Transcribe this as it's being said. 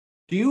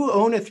Do you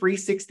own a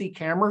 360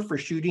 camera for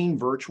shooting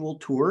virtual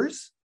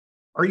tours?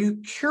 Are you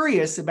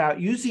curious about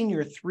using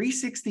your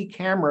 360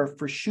 camera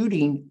for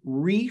shooting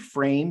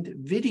reframed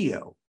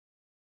video?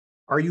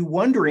 Are you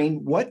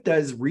wondering, what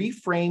does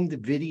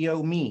reframed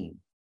video mean?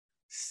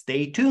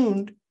 Stay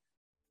tuned.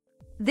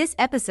 This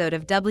episode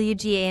of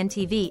WGAN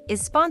TV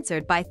is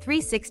sponsored by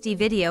 360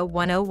 Video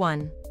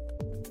 101.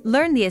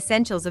 Learn the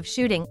essentials of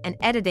shooting and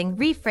editing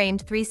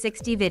reframed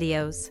 360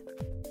 videos.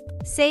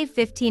 Save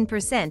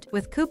 15%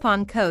 with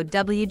coupon code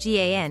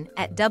WGAN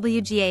at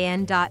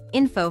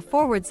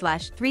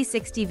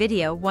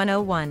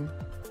wgan.info/360video101.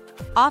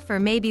 Offer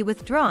may be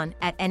withdrawn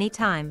at any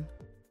time.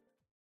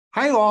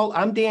 Hi all,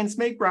 I'm Dan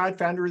Smakebrod,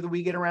 founder of the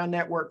We Get Around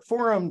Network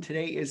Forum.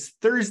 Today is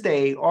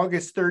Thursday,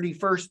 August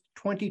 31st,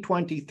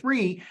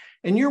 2023,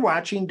 and you're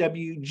watching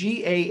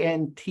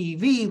WGAN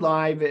TV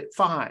live at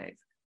 5.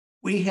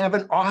 We have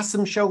an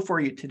awesome show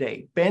for you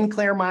today. Ben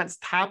Claremont's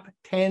top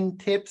 10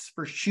 tips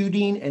for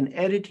shooting and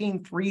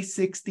editing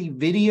 360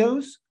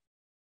 videos.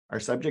 Our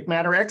subject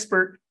matter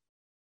expert,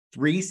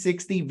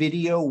 360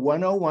 Video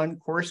 101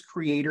 course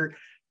creator,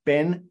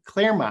 Ben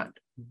Claremont.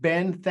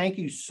 Ben, thank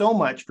you so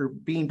much for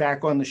being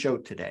back on the show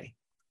today.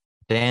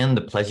 Dan,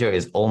 the pleasure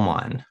is all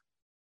mine.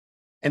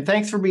 And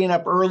thanks for being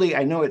up early.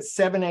 I know it's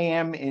 7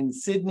 a.m. in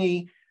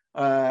Sydney.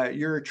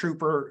 You're a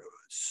trooper.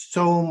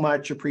 So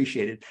much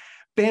appreciated.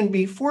 Ben,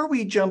 before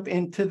we jump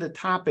into the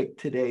topic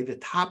today, the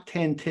top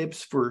 10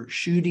 tips for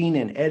shooting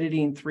and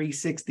editing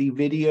 360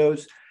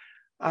 videos,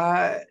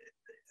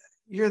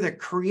 you're the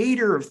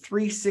creator of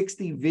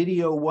 360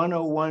 Video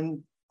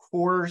 101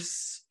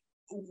 course.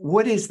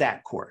 What is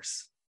that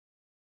course?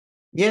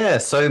 Yeah,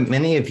 so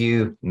many of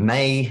you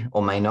may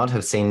or may not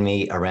have seen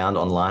me around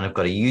online. I've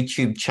got a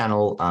YouTube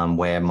channel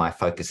where my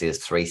focus is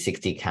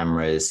 360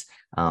 cameras,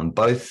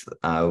 both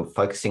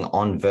focusing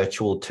on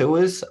virtual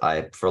tours.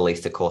 I've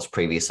released a course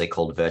previously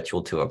called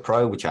Virtual Tour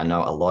Pro, which I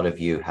know a lot of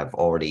you have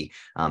already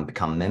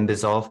become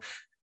members of.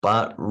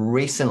 But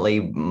recently,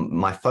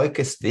 my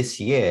focus this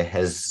year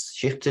has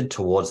shifted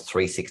towards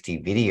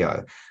 360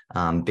 video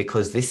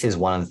because this is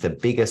one of the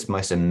biggest,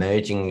 most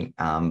emerging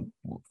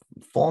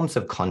forms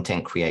of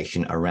content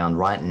creation around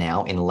right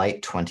now in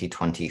late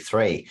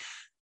 2023.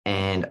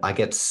 And I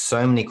get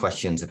so many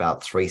questions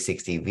about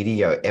 360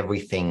 video,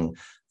 everything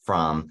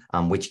from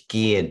which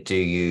gear do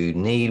you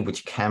need,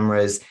 which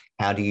cameras,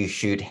 how do you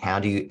shoot, how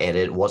do you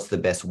edit, what's the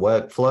best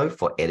workflow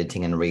for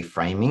editing and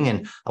reframing.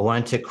 And I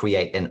wanted to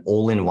create an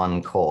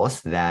all-in-one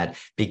course that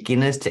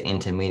beginners to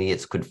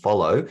intermediates could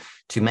follow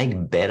to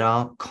make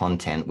better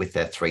content with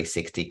their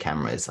 360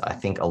 cameras. I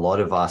think a lot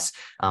of us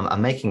are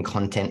making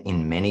content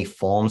in many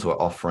forms. We're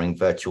offering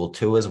virtual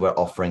tours, we're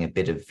offering a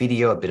bit of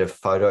video, a bit of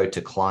photo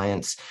to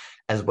clients,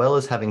 as well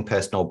as having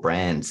personal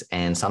brands.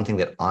 And something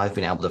that I've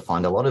been able to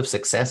find a lot of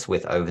success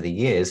with over the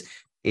years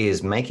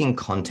is making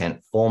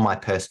content for my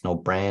personal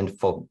brand,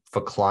 for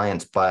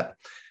clients, but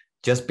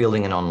just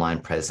building an online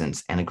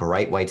presence. And a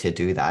great way to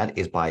do that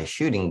is by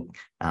shooting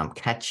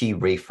catchy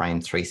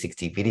reframed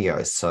 360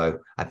 videos. So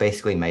I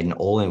basically made an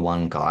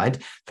all-in-one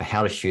guide for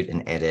how to shoot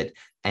and edit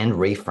and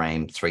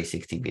reframe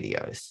 360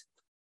 videos.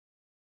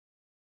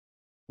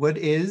 What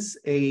is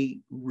a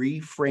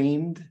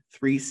reframed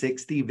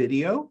 360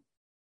 video?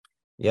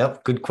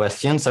 Yep, good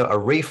question. So a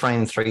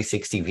reframed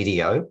 360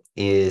 video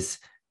is,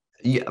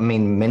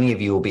 many of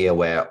you will be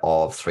aware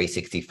of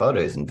 360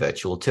 photos and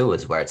virtual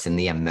tours where it's in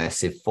the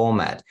immersive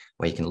format,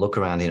 where you can look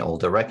around in all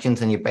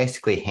directions and you're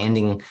basically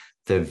handing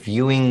the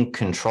viewing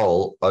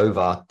control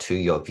over to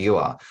your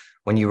viewer.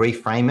 When you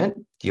reframe it,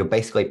 you're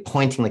basically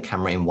pointing the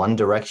camera in one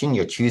direction,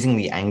 you're choosing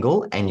the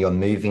angle and you're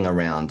moving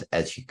around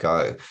as you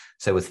go.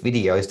 So with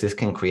videos, this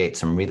can create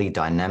some really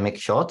dynamic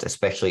shots,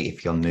 especially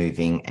if you're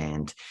moving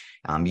and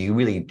you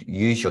really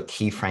use your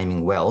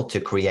keyframing well to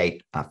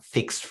create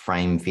fixed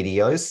frame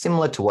videos,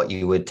 similar to what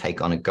you would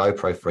take on a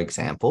GoPro, for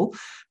example,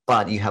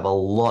 but you have a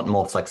lot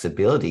more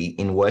flexibility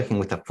in working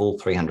with a full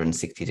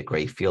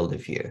 360-degree field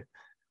of view.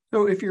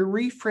 So if you're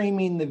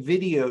reframing the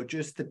video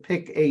just to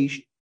pick a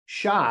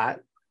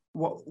shot,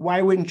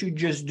 why wouldn't you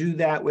just do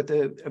that with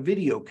a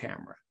video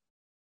camera?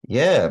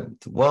 Yeah,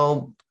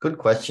 well, good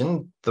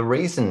question. The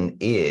reason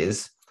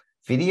is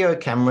video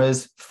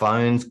cameras,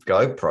 phones,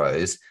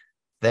 GoPros,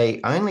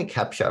 they only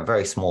capture a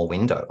very small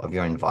window of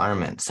your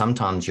environment.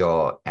 Sometimes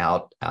you're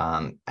out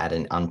at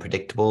an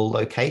unpredictable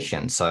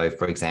location. So,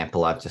 for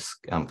example, I've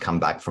just come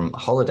back from a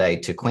holiday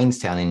to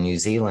Queenstown in New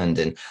Zealand,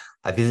 and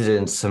I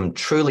visited some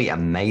truly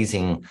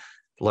amazing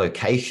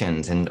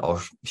locations, and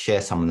I'll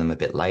share some of them a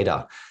bit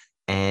later.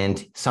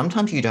 And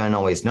sometimes you don't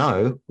always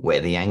know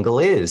where the angle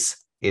is.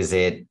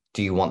 Do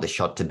you want the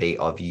shot to be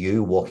of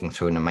you walking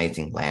through an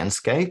amazing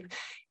landscape?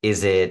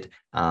 Is it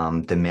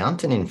the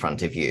mountain in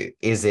front of you?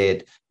 Is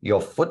it your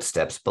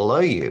footsteps below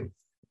you?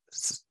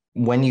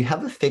 When you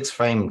have a fixed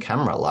frame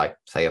camera, like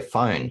say a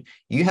phone,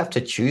 you have to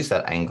choose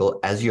that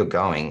angle as you're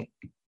going.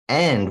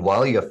 And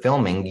while you're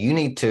filming, you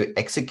need to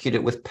execute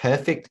it with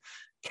perfect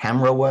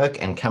camera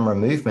work and camera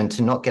movement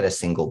to not get a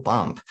single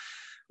bump.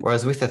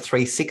 Whereas with a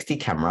 360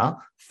 camera,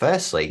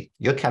 Firstly,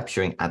 you're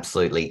capturing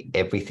absolutely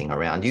everything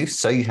around you.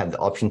 So you have the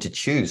option to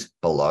choose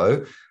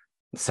below,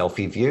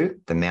 selfie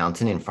view, the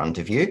mountain in front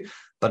of you,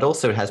 but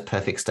also it has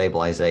perfect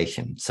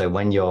stabilization. So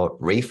when you're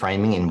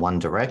reframing in one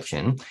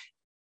direction,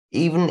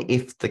 even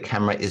if the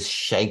camera is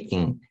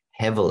shaking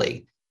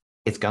heavily,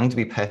 it's going to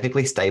be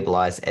perfectly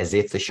stabilized as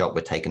if the shot were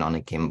taken on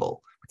a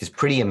gimbal, which is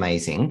pretty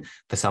amazing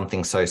for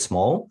something so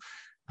small.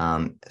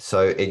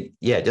 So it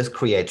just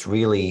creates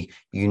really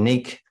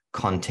unique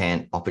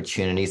content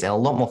opportunities and a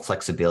lot more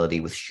flexibility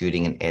with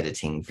shooting and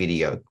editing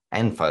video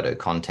and photo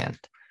content.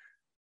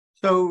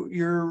 So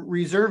you're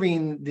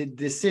reserving the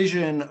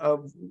decision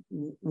of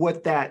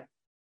what that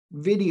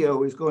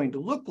video is going to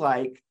look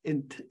like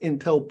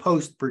until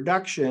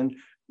post-production,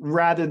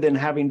 rather than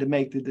having to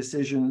make the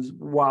decisions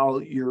while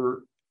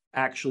you're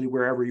actually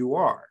wherever you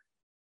are.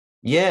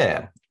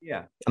 Yeah.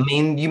 Yeah. I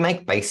mean, you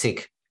make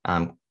basic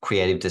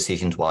creative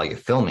decisions while you're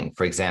filming.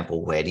 For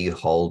example, where do you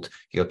hold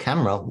your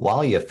camera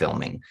while you're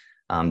filming?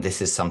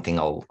 This is something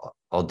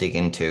I'll dig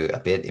into a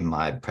bit in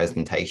my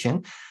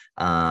presentation.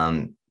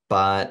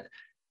 But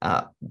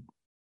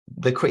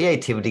the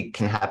creativity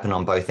can happen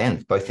on both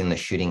ends, both in the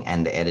shooting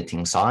and the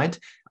editing side.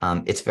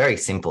 It's very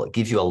simple. It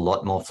gives you a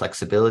lot more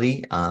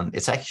flexibility.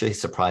 It's actually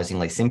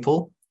surprisingly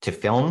simple to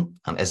film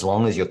as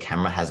long as your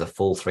camera has a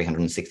full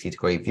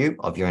 360-degree view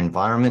of your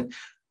environment,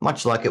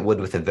 much like it would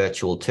with a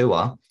virtual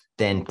tour.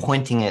 Then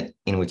pointing it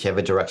in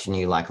whichever direction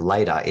you like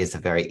later is a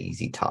very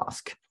easy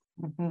task.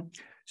 Mm-hmm.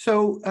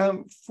 So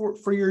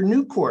for your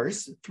new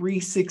course,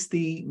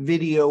 360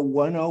 Video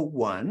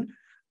 101,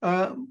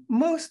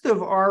 most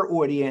of our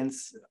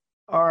audience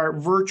are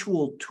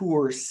virtual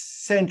tour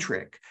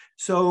centric.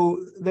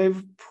 So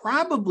they've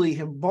probably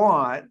have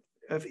bought,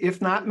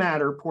 if not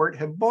Matterport,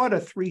 have bought a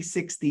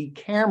 360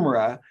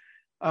 camera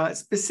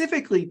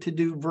specifically to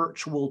do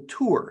virtual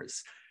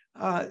tours.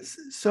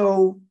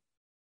 So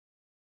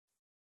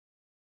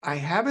I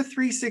have a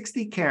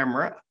 360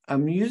 camera.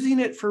 I'm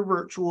using it for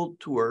virtual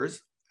tours.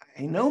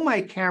 I know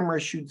my camera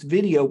shoots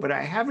video, but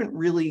I haven't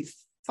really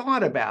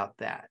thought about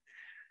that.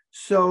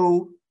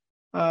 So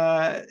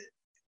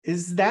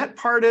is that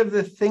part of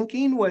the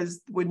thinking,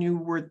 was when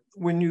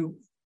you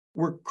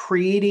were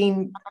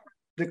creating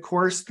the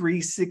course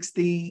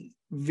 360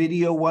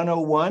 Video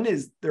 101?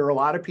 Is there a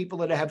lot of people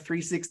that have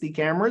 360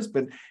 cameras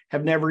but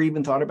have never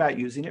even thought about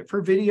using it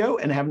for video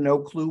and have no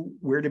clue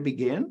where to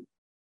begin?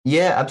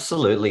 Yeah,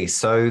 absolutely.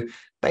 So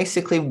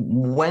basically,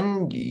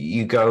 when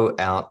you go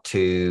out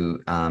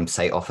to,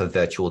 say, offer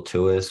virtual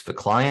tours for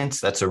clients,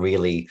 that's a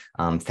really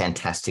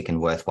fantastic and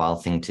worthwhile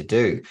thing to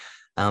do.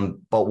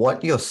 But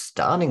what you're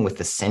starting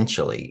with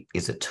essentially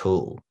is a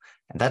tool.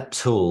 And that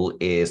tool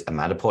is a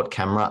Matterport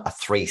camera, a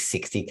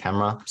 360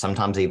 camera,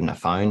 sometimes even a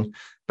phone.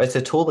 But it's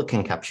a tool that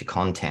can capture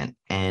content.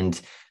 And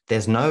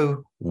there's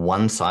no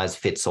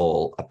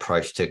one-size-fits-all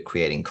approach to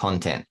creating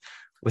content,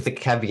 with the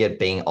caveat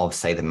being of,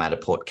 say, the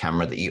Matterport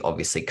camera that you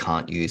obviously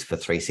can't use for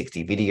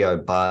 360 video.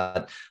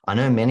 But I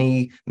know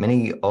many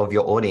of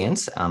your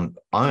audience own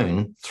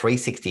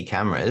 360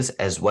 cameras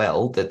as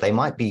well that they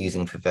might be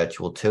using for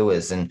virtual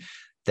tours. And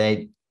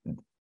they,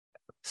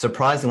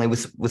 surprisingly,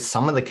 with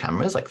some of the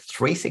cameras, like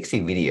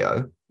 360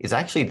 video is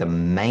actually the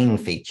main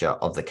feature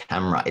of the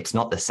camera. It's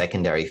not the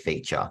secondary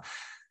feature.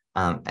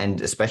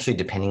 And especially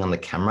depending on the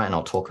camera, and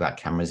I'll talk about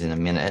cameras in a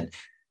minute,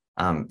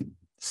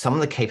 some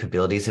of the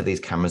capabilities of these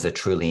cameras are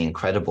truly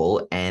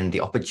incredible, and the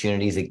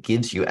opportunities it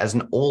gives you as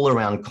an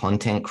all-around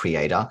content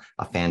creator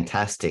are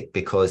fantastic,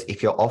 because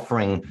if you're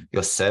offering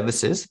your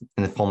services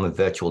in the form of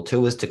virtual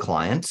tours to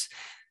clients,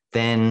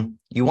 then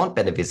you want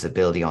better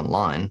visibility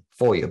online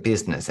for your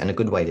business. And a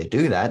good way to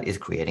do that is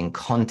creating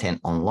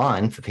content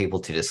online for people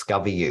to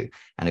discover you.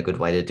 And a good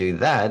way to do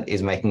that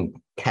is making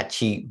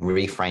catchy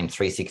reframed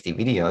 360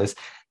 videos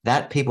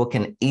that people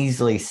can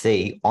easily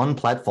see on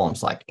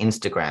platforms like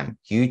Instagram,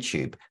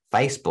 YouTube,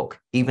 Facebook,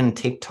 even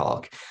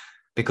TikTok,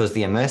 because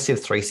the immersive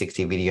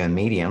 360 video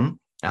medium,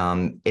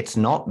 it's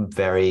not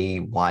very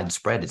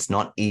widespread. It's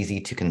not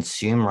easy to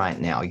consume right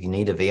now. You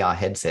need a VR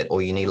headset,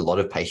 or you need a lot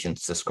of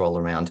patience to scroll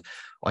around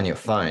on your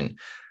phone.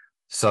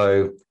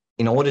 So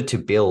in order to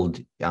build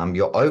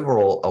your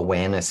overall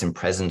awareness and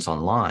presence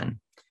online,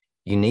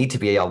 you need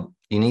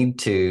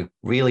to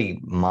really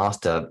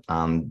master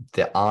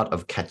the art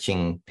of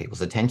catching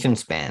people's attention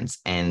spans.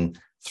 And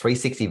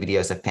 360 video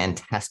is a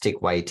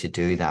fantastic way to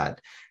do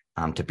that,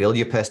 to build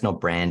your personal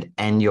brand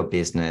and your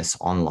business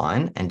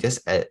online, and just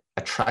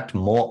attract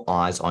more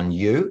eyes on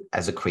you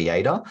as a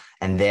creator.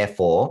 And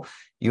therefore,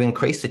 you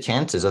increase the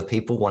chances of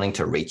people wanting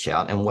to reach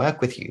out and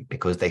work with you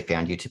because they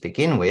found you to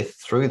begin with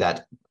through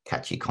that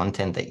catchy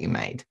content that you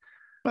made.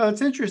 Well,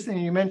 it's interesting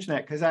you mentioned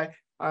that, because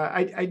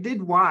I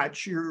did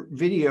watch your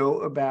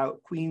video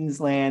about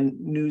Queensland,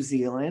 New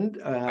Zealand.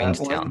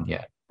 Queenstown,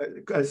 yeah.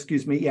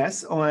 Excuse me,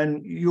 yes,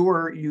 on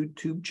your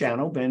YouTube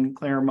channel, Ben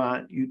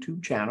Claremont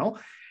YouTube channel.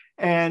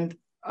 And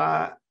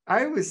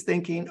I was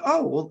thinking,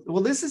 oh,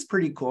 well, this is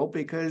pretty cool,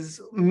 because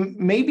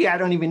maybe I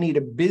don't even need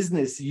a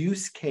business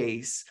use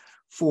case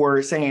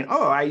for saying,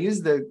 oh, I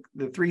use the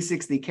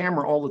 360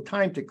 camera all the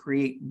time to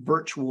create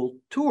virtual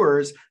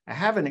tours. I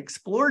haven't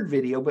explored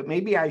video, but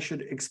maybe I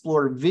should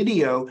explore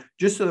video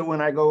just so that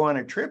when I go on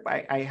a trip,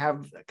 I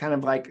have kind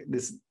of like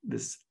this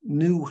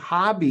new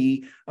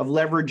hobby of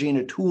leveraging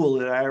a tool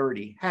that I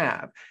already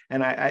have.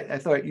 And I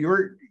thought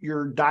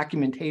your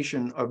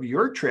documentation of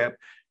your trip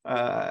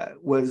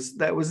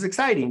was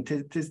exciting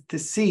to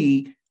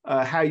see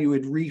how you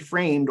had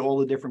reframed all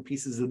the different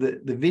pieces of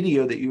the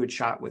video that you had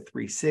shot with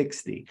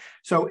 360.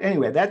 So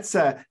anyway, that's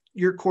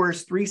your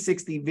course,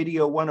 360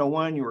 Video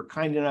 101. You were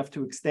kind enough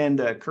to extend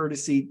a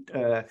courtesy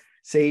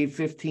save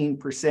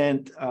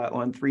 15%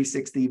 on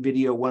 360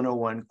 Video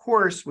 101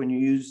 course when you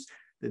use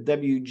the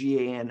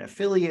WGAN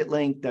affiliate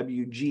link,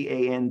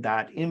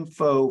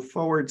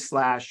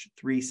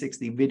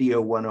 wgan.info/360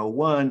 Video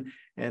 101,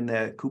 and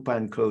the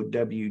coupon code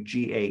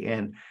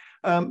WGAN.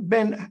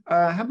 Ben,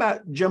 how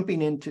about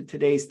jumping into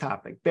today's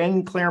topic?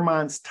 Ben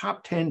Claremont's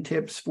top 10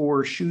 tips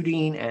for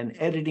shooting and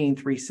editing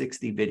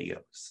 360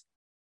 videos.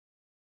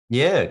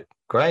 Yeah,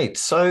 great.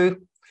 So,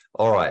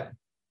 all right.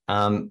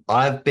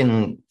 I've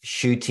been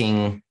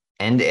shooting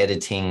and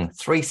editing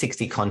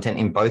 360 content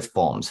in both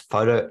forms,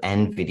 photo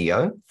and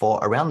video, for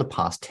around the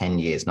past 10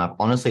 years. And I've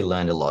honestly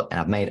learned a lot, and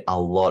I've made a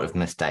lot of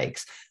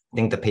mistakes. I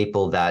think the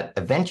people that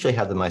eventually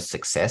have the most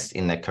success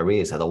in their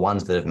careers are the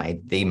ones that have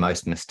made the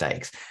most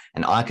mistakes.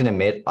 And I can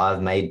admit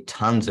I've made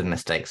tons of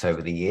mistakes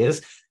over the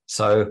years.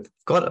 So I've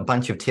got a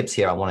bunch of tips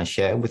here I want to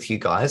share with you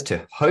guys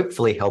to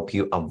hopefully help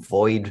you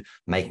avoid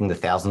making the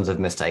thousands of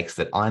mistakes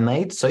that I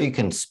made, so you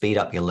can speed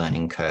up your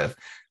learning curve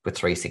with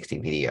 360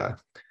 video.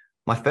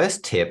 My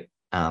first tip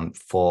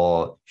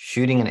for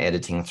shooting and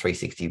editing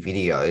 360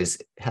 videos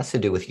has to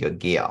do with your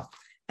gear.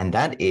 And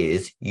that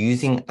is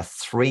using a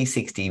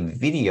 360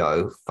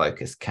 video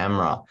focused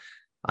camera.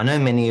 I know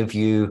many of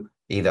you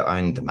either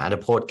own the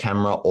Matterport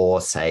camera or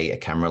say a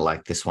camera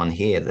like this one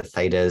here, the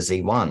Theta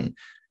Z1.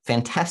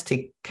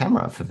 Fantastic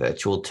camera for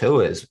virtual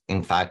tours.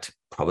 In fact,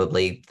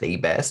 probably the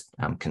best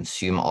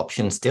consumer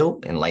option still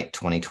in late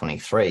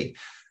 2023.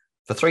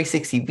 For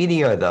 360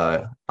 video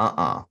though,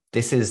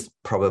 this is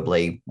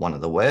probably one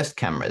of the worst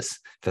cameras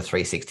for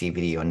 360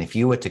 video. And if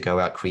you were to go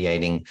out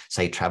creating,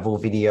 say, travel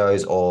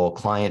videos or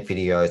client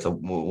videos or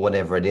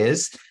whatever it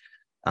is,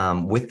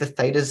 with the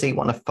Theta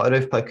Z1, a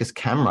photo focus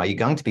camera, you're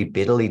going to be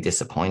bitterly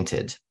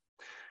disappointed.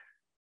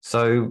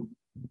 So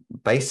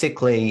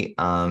basically,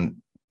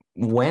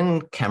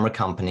 when camera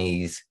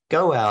companies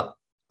go out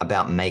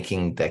about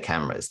making their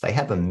cameras, they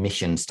have a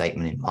mission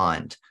statement in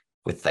mind.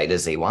 With Theta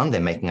Z1, they're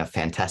making a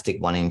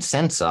fantastic 1-inch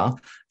sensor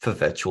for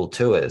virtual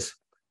tours.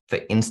 For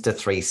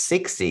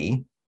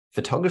Insta360,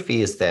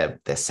 photography is their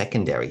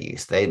secondary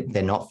use.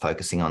 They're not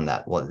focusing on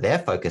that. What their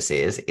focus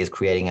is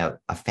creating a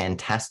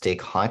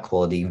fantastic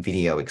high-quality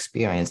video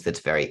experience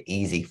that's very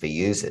easy for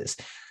users.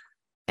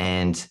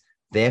 And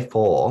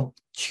therefore,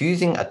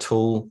 choosing a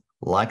tool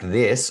like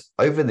this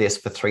over this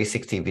for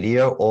 360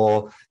 video,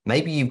 or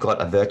maybe you've got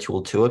a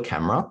virtual tour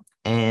camera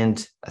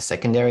and a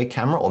secondary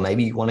camera, or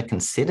maybe you want to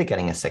consider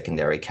getting a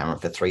secondary camera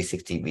for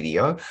 360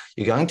 video,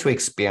 you're going to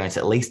experience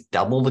at least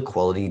double the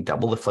quality,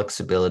 double the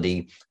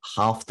flexibility,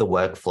 half the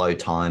workflow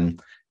time,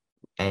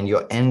 and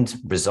your end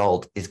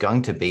result is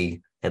going to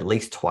be at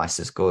least twice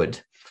as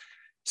good.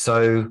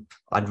 So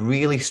I'd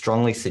really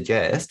strongly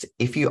suggest,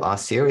 if you are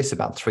serious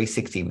about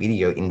 360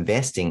 video,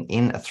 investing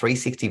in a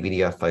 360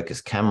 video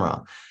focused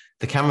camera.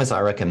 The cameras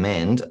I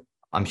recommend,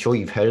 I'm sure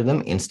you've heard of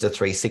them,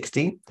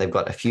 Insta360. They've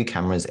got a few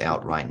cameras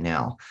out right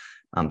now.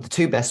 The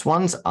two best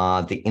ones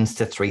are the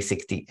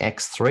Insta360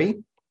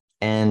 X3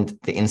 and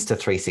the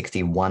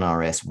Insta360 One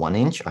RS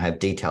 1-inch. I have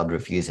detailed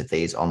reviews of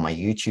these on my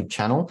YouTube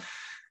channel.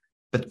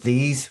 But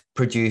these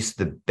produce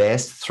the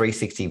best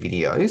 360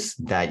 videos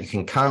that you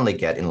can currently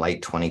get in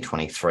late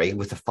 2023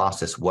 with the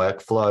fastest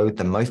workflow,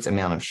 the most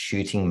amount of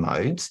shooting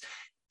modes.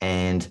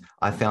 And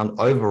I found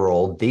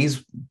overall,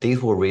 these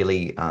will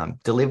really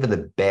deliver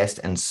the best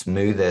and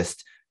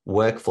smoothest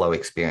workflow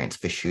experience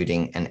for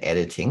shooting and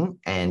editing,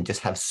 and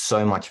just have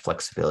so much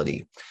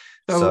flexibility.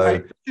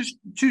 So just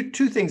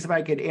two things, if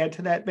I could add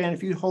to that, Ben,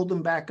 if you hold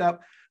them back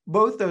up,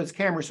 both those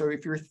cameras. So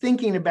if you're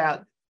thinking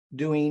about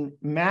doing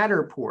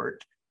Matterport,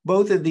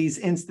 both of these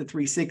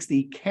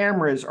Insta360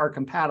 cameras are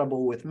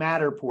compatible with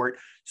Matterport.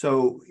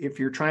 So if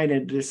you're trying to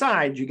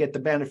decide, you get the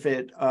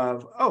benefit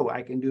of, oh,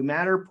 I can do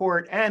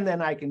Matterport, and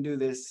then I can do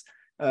this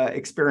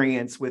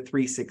experience with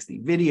 360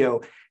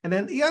 video. And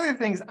then the other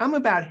things, I'm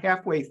about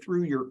halfway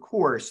through your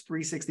course,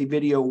 360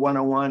 Video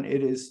 101.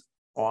 It is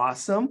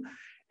awesome.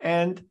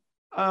 And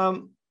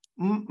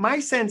my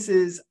sense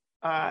is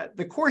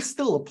the course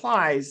still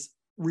applies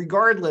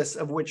regardless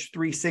of which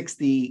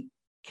 360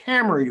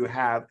 camera you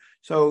have.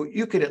 So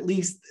you could at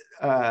least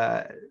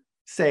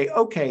say,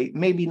 okay,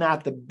 maybe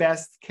not the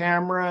best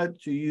camera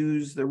to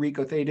use the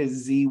Ricoh Theta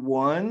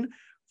Z1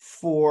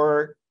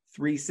 for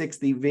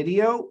 360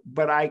 video,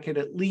 but I could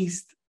at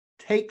least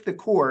take the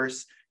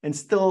course and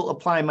still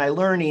apply my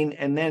learning.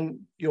 And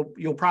then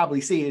you'll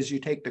probably see as you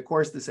take the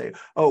course to say,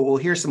 oh, well,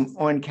 here's some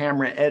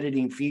on-camera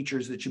editing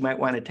features that you might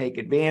want to take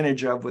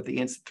advantage of with the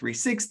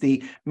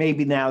Insta360.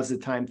 Maybe now's the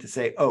time to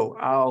say,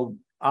 oh,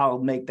 I'll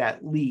make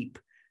that leap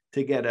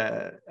to get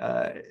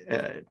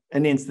an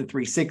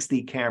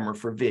Insta360 camera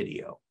for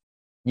video.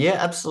 Yeah,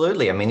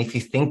 absolutely. I mean, if you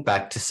think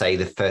back to, say,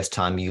 the first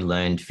time you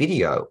learned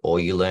video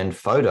or you learned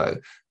photo,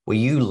 were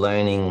you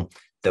learning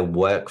the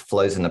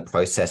workflows and the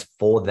process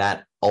for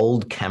that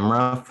old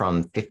camera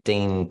from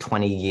 15,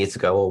 20 years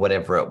ago or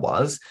whatever it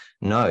was?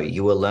 No,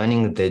 you were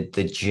learning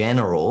the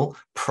general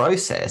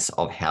process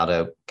of how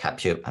to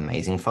capture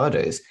amazing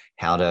photos,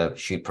 how to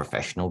shoot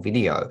professional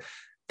video.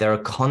 There are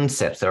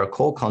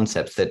core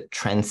concepts that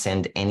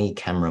transcend any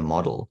camera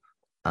model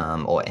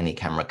or any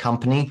camera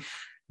company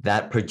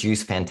that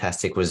produce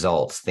fantastic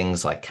results.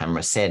 Things like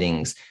camera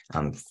settings,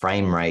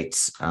 frame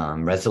rates,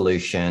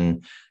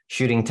 resolution,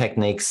 shooting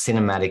techniques,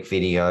 cinematic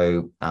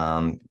video,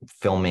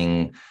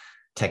 filming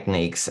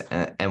techniques,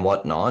 and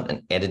whatnot.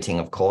 And editing,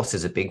 of course,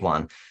 is a big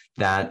one.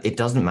 That it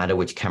doesn't matter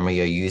which camera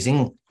you're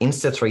using.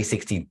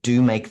 Insta360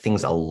 do make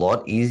things a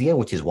lot easier,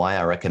 which is why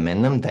I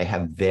recommend them. They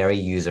have very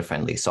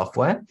user-friendly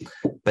software.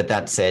 But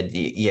that said,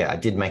 yeah, I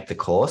did make the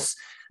course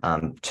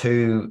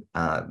to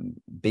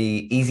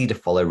be easy to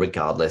follow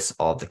regardless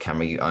of the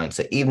camera you own.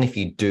 So even if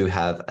you do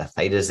have a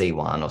Theta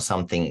Z1 or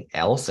something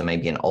else, or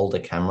maybe an older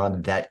camera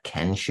that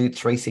can shoot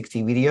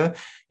 360 video,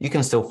 you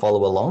can still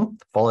follow along,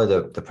 follow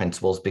the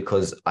principles,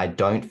 because I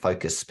don't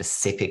focus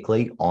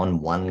specifically on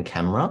one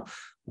camera.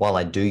 While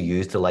I do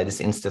use the latest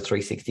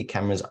Insta360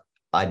 cameras,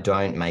 I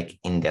don't make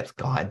in-depth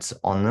guides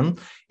on them.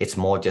 It's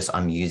more just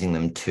I'm using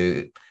them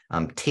to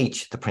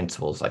teach the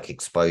principles like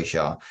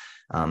exposure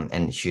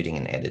and shooting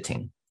and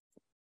editing.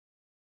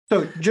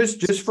 So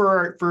just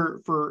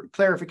for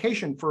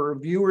clarification, for a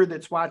viewer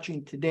that's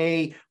watching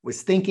today,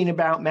 was thinking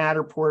about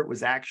Matterport,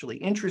 was actually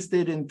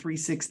interested in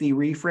 360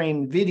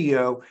 reframe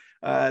video,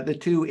 the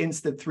two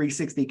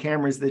Insta360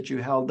 cameras that you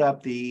held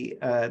up, the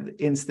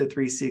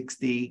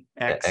Insta360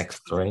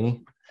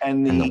 X3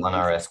 and the One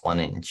RS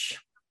 1-inch.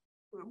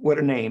 What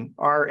a name,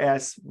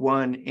 RS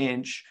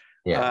 1-inch.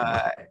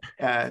 Yeah.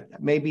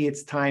 Maybe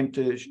it's time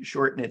to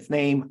shorten its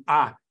name.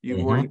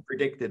 You've already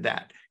predicted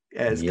that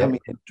as coming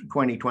in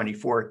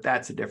 2024.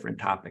 That's a different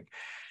topic.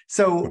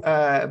 So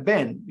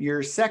Ben,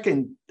 your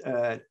second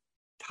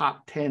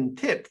top 10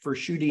 tip for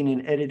shooting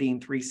and editing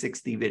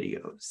 360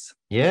 videos.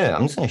 Yeah,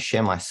 I'm just going to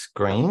share my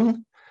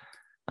screen.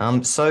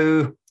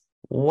 So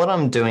what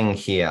I'm doing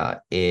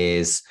here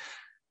is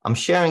I'm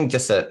sharing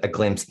just a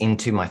glimpse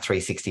into my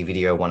 360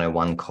 Video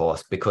 101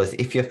 course, because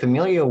if you're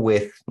familiar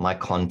with my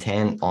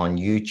content on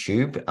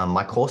YouTube,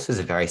 my courses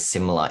are very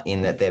similar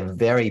in that they're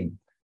very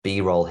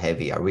B-roll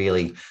heavy. I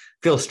really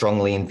feel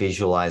strongly in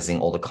visualizing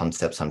all the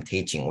concepts I'm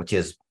teaching,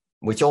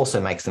 which also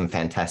makes them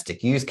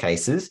fantastic use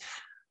cases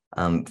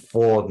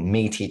for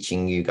me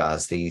teaching you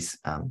guys these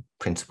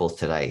principles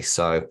today.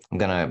 So I'm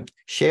going to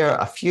share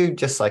a few,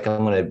 just like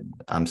I'm going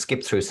to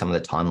skip through some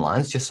of the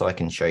timelines just so I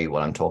can show you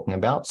what I'm talking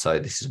about. So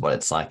this is what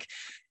it's like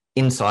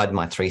inside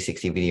my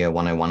 360 Video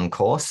 101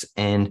 course.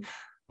 And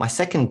my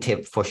second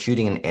tip for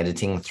shooting and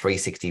editing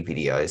 360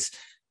 videos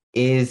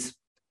is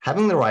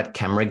having the right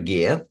camera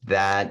gear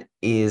that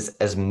is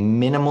as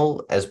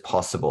minimal as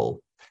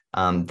possible.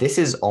 This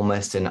is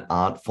almost an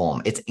art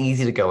form. It's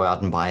easy to go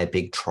out and buy a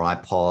big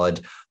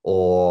tripod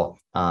or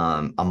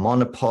a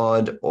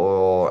monopod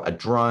or a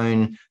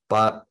drone,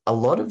 but a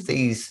lot of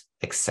these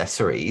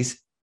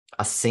accessories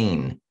are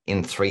seen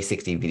in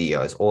 360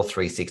 videos or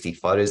 360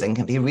 photos and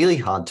can be really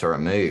hard to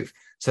remove.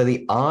 So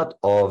the art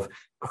of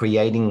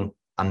creating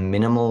a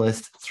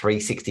minimalist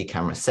 360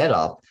 camera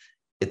setup,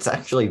 it's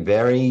actually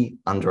very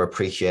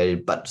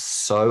underappreciated, but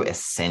so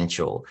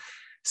essential.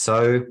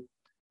 So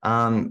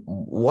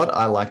what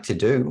I like to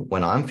do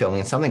when I'm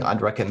filming, something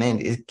I'd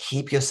recommend, is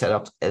keep your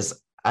setup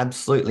as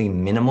absolutely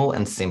minimal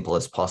and simple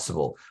as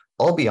possible.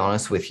 I'll be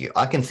honest with you,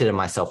 I consider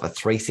myself a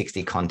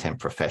 360 content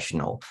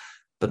professional,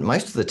 but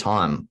most of the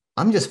time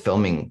I'm just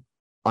filming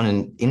on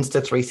an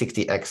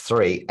Insta360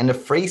 X3 and a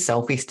free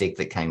selfie stick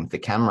that came with the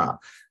camera.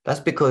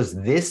 That's because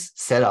this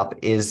setup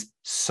is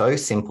so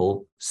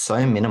simple,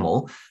 so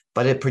minimal,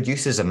 but it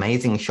produces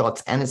amazing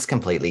shots and it's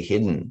completely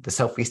hidden. The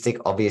selfie stick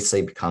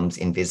obviously becomes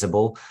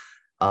invisible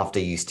after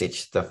you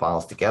stitch the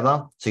files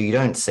together, so you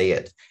don't see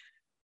it.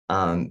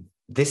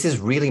 This is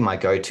really my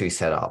go-to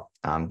setup.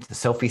 The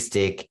selfie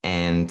stick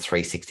and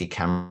 360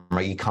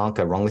 camera, you can't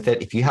go wrong with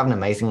it. If you have an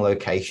amazing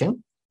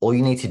location, all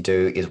you need to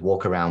do is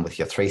walk around with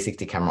your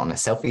 360 camera on a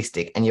selfie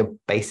stick and you're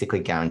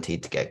basically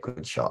guaranteed to get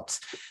good shots.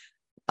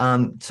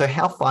 So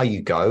how far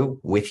you go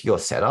with your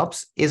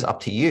setups is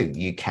up to you.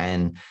 You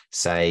can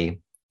say,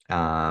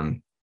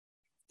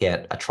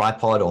 get a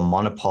tripod or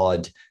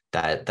monopod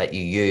that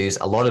you use.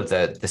 A lot of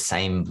the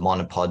same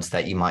monopods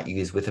that you might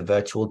use with a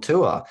virtual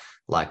tour,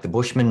 like the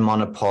Bushman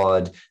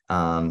monopod.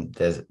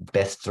 There's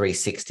Best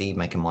 360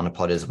 make a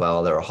monopod as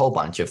well. There are a whole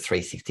bunch of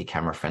 360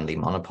 camera friendly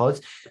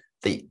monopods.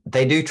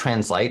 They do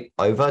translate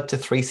over to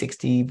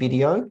 360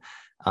 video,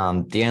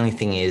 The only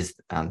thing is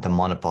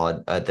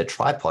the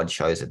tripod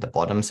shows at the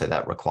bottom, so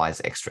that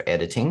requires extra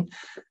editing.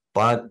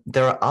 But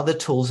there are other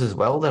tools as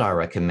well that I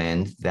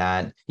recommend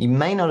that you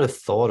may not have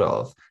thought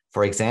of.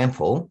 For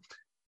example,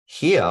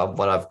 here,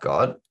 what I've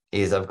got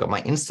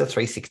my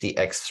Insta360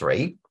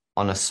 X3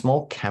 on a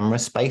small camera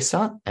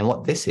spacer. And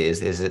what this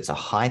is it's a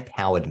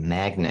high-powered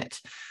magnet.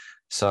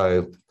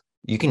 So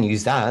you can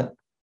use that,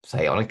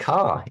 say, on a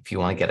car if you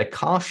want to get a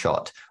car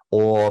shot,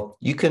 or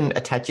you can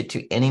attach it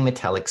to any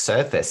metallic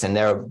surface. And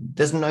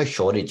there's no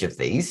shortage of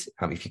these.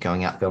 If you're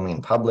going out filming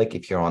in public,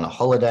 if you're on a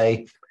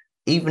holiday,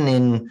 even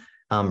in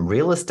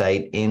real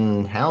estate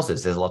in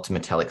houses, there's lots of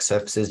metallic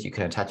surfaces you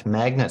can attach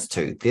magnets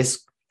to.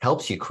 This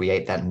helps you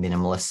create that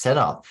minimalist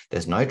setup.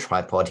 There's no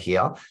tripod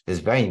here. There's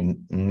very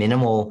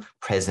minimal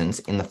presence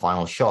in the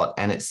final shot.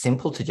 And it's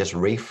simple to just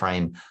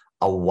reframe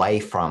away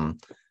from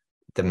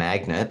the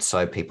magnet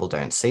so people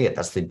don't see it.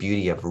 That's the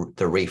beauty of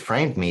the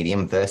reframed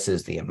medium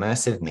versus the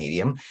immersive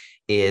medium,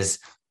 is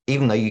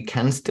even though you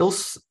can still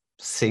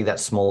see that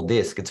small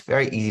disc, it's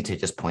very easy to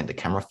just point the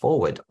camera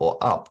forward or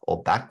up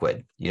or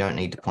backward. You don't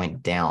need to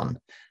point down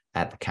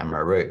at the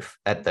car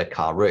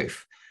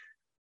roof.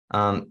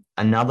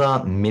 Another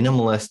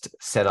minimalist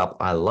setup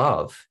I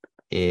love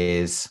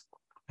is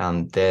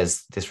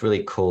there's this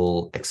really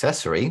cool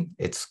accessory.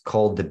 It's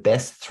called the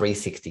Best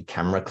 360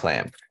 Camera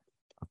Clamp.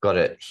 I've got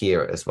it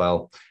here as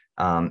well.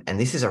 And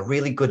this is a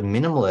really good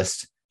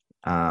minimalist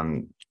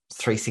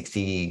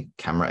 360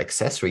 camera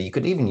accessory. You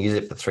could even use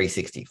it for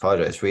 360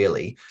 photos,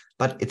 really.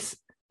 But it's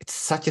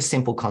such a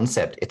simple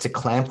concept. It's a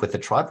clamp with a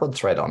tripod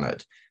thread on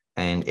it,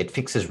 and it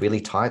fixes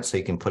really tight so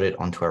you can put it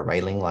onto a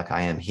railing like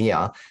I am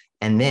here.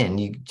 And then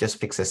you just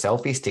fix a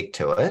selfie stick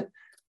to it,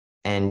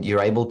 and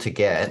you're able to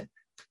get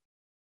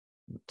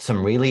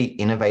some really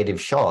innovative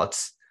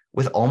shots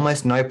with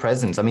almost no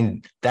presence. I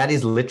mean, that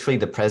is literally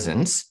the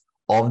presence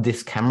of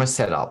this camera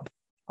setup.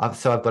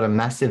 So I've got a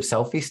massive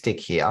selfie stick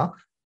here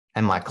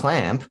and my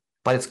clamp,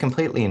 but it's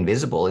completely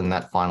invisible in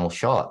that final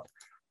shot.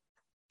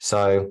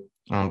 So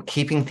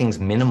keeping things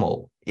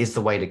minimal is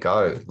the way to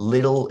go.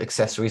 Little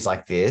accessories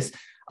like this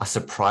are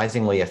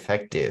surprisingly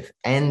effective,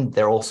 and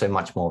they're also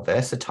much more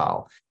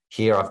versatile.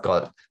 Here I've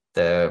got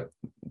the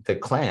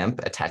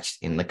clamp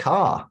attached in the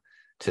car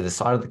to the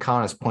side of the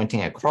car, and it's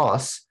pointing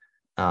across.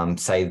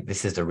 Say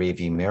this is the rear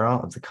view mirror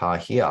of the car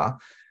here.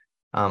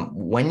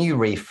 When you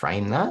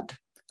reframe that,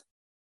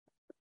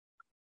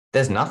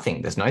 there's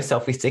nothing. There's no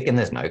selfie stick and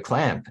there's no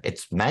clamp.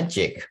 It's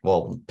magic.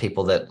 Well,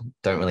 people that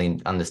don't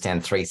really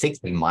understand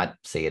 360 might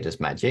see it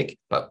as magic,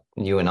 but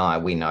you and I,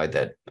 we know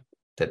that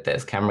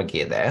there's camera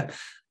gear there,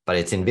 but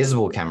it's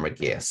invisible camera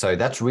gear. So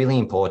that's really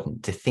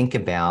important to think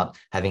about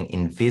having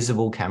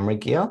invisible camera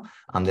gear.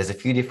 There's a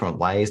few different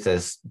ways.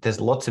 There's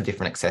lots of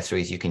different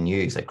accessories you can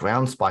use. A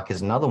ground spike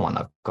is another one.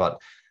 I've got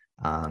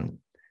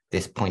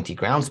this pointy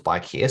ground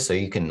spike here, so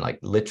you can like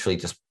literally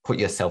just put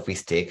your selfie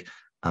stick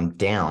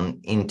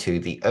down into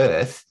the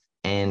earth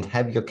and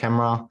have your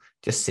camera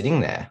just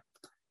sitting there.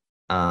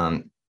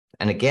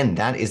 And again,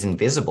 that is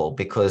invisible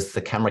because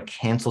the camera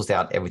cancels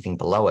out everything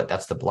below it.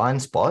 That's the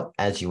blind spot,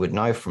 as you would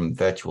know from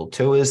virtual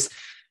tours.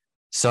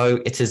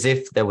 So it's as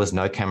if there was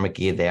no camera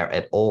gear there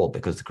at all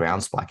because the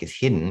ground spike is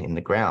hidden in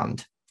the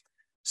ground.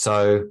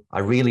 So I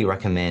really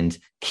recommend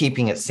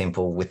keeping it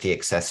simple with the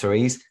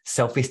accessories.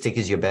 Selfie stick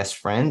is your best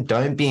friend.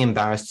 Don't be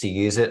embarrassed to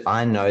use it.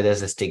 I know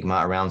there's a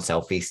stigma around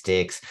selfie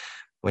sticks.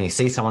 When you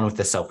see someone with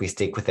a selfie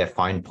stick with their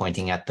phone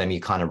pointing at them,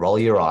 you kind of roll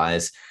your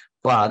eyes.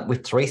 But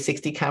with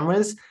 360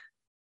 cameras,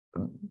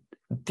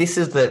 this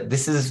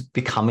is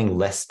becoming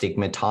less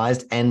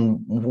stigmatized. And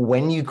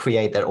when you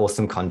create that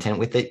awesome content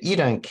with it, you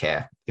don't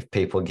care if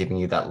people are giving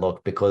you that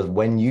look, because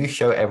when you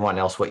show everyone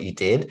else what you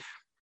did,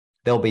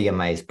 they'll be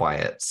amazed by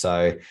it.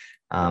 So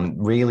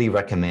really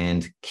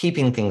recommend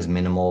keeping things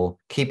minimal,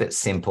 keep it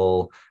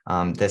simple.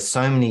 There's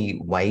so many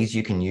ways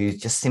you can use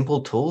just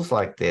simple tools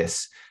like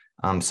this.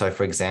 So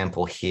for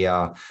example,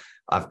 here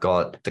I've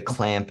got the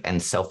clamp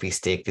and selfie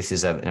stick. This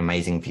is an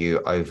amazing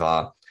view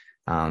over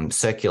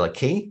Circular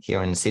Quay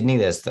here in Sydney.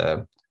 There's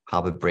the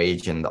Harbour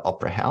Bridge and the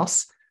Opera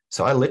House.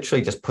 So I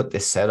literally just put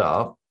this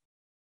setup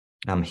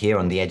here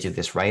on the edge of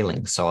this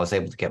railing. So I was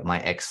able to get my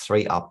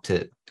X3 up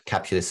to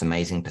capture this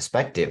amazing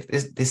perspective.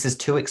 This is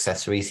two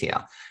accessories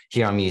here.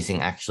 Here I'm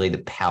using actually the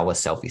power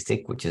selfie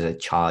stick, which is a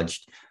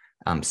charged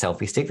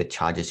selfie stick that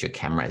charges your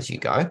camera as you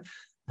go.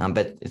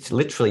 But it's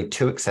literally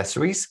two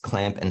accessories,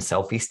 clamp and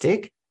selfie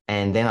stick.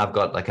 And then I've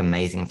got like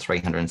amazing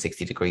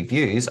 360-degree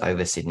views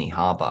over Sydney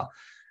Harbour.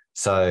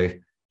 So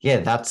yeah,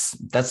 that's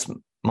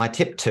my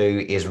tip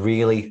 2 is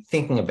really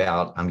thinking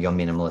about your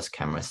minimalist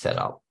camera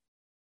setup.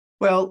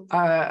 Well,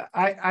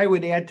 I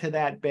would add to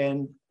that,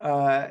 Ben.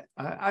 I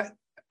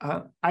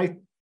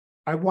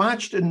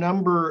watched a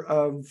number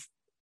of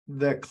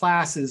the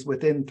classes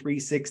within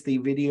 360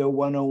 Video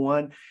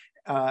 101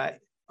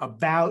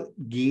 about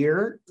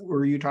gear,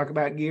 where you talk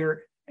about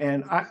gear,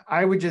 and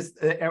I would just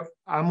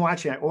I'm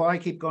watching it. All I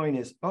keep going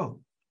is,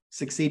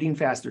 succeeding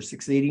faster.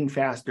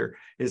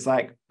 It's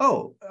like,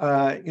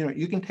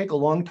 you can take a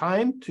long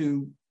time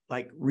to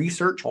like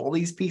research all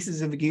these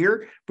pieces of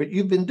gear, but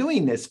you've been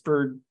doing this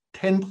for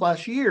 10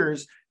 plus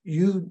years.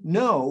 You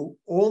know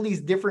all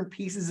these different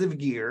pieces of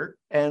gear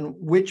and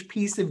which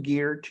piece of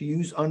gear to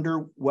use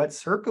under what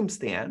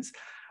circumstance.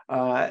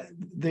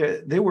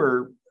 There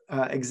were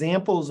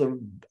examples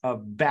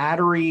of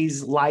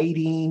batteries,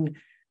 lighting,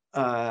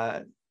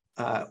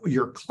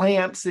 your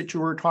clamps that you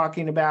were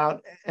talking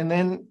about, and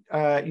then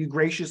you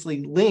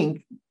graciously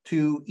link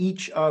to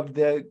each of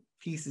the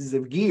pieces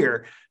of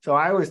gear. So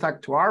I always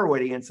talk to our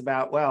audience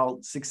about, well,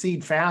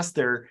 succeed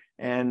faster,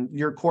 and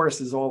your course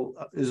is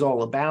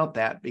all about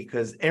that,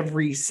 because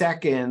every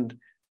second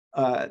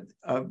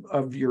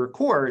of your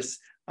course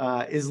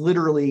is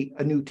literally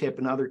a new tip,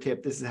 another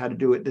tip. This is how to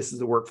do it. This is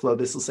the workflow.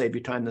 This will save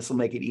you time. This will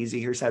make it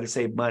easy. Here's how to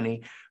save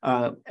money.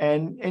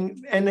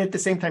 And at the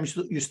same time,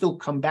 you still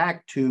come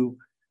back to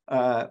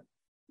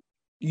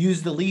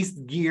use the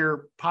least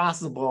gear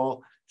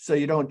possible so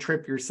you don't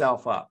trip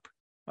yourself up.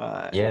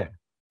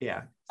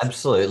 Yeah,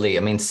 absolutely.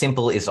 I mean,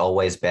 simple is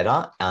always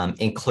better,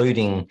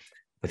 including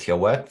with your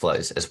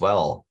workflows as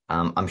well.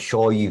 I'm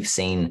sure you've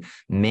seen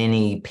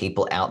many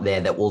people out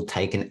there that will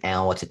take an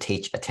hour to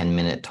teach a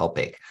 10-minute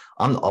topic.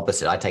 I'm the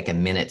opposite. I take a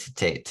minute to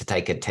teach a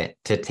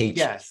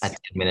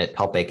 10-minute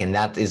topic, and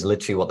that is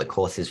literally what the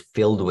course is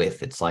filled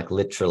with. It's like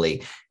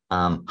literally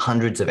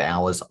hundreds of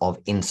hours of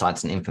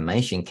insights and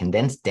information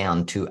condensed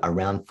down to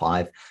around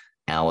 5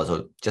 hours,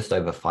 or just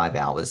over 5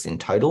 hours in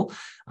total.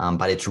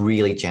 But it's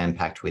really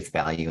jam-packed with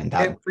value, and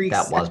that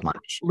was my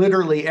mission.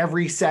 Literally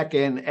every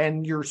second.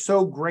 And you're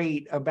so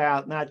great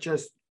about not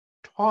just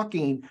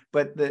talking,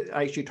 but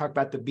I should talk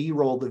about the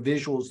B-roll, the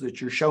visuals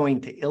that you're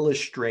showing to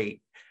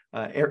illustrate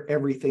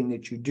everything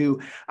that you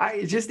do.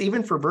 Just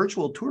even for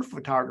virtual tour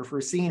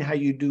photographers, seeing how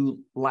you do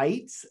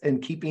lights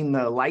and keeping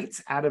the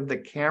lights out of the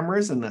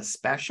cameras and the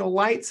special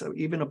lights, so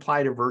even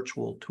apply to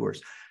virtual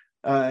tours.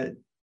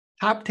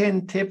 Top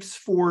 10 tips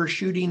for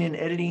shooting and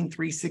editing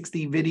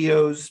 360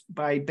 videos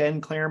by Ben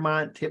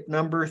Claremont, tip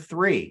number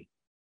 3.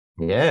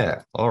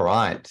 Yeah, all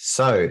right.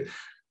 So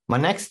my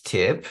next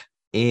tip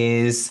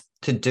is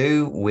to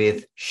do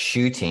with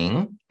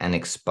shooting and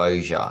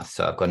exposure.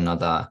 So I've got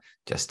another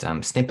just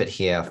snippet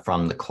here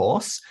from the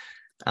course.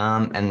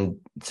 And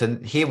so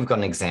here we've got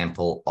an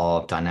example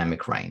of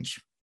dynamic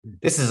range.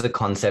 This is a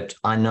concept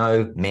I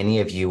know many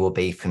of you will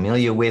be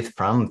familiar with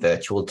from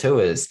virtual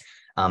tours.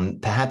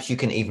 Perhaps you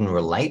can even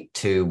relate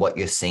to what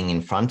you're seeing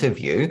in front of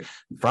you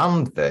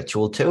from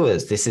virtual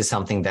tours. This is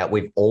something that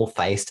we've all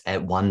faced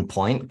at one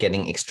point,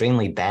 getting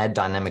extremely bad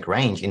dynamic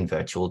range in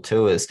virtual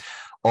tours,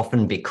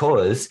 often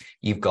because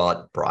you've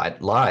got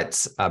bright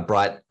lights,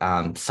 bright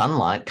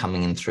sunlight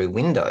coming in through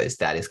windows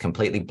that is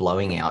completely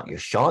blowing out your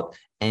shot.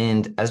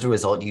 And as a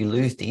result, you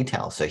lose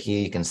detail. So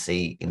here you can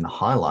see in the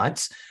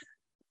highlights,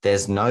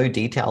 there's no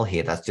detail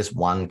here. That's just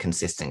one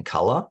consistent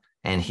color.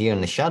 And here in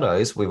the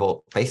shadows, we've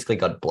all basically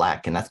got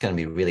black, and that's going to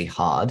be really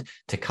hard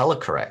to color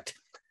correct.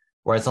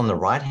 Whereas on the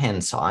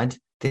right-hand side,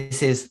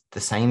 this is the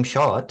same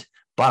shot,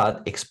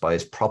 but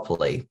exposed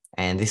properly.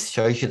 And this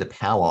shows you the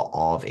power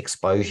of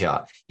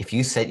exposure. If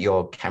you set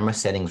your camera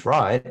settings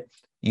right,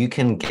 you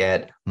can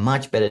get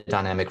much better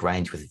dynamic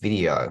range with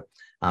video,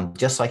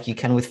 just like you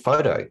can with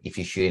photo. If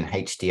you shoot in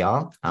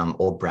HDR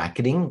or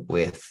bracketing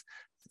with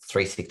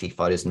 360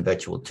 photos and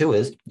virtual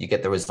tours, you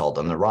get the result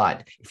on the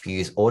right. If you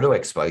use auto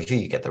exposure,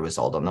 you get the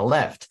result on the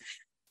left.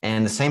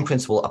 And the same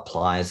principle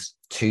applies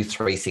to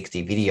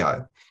 360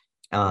 video.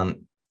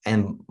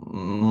 And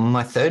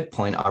my third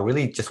point, I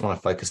really just want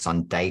to focus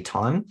on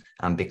daytime,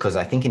 because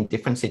I think in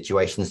different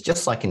situations,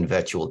 just like in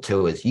virtual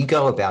tours, you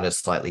go about it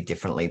slightly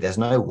differently. There's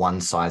no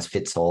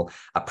one-size-fits-all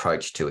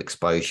approach to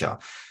exposure.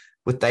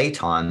 With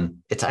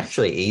daytime, it's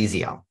actually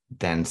easier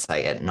than,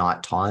 say, at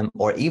nighttime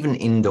or even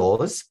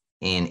indoors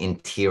in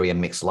interior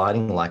mixed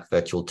lighting like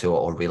virtual tour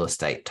or real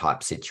estate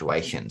type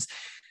situations.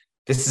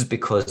 This is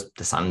because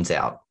the sun's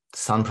out. The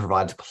sun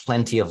provides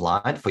plenty of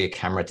light for your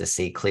camera to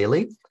see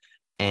clearly.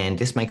 And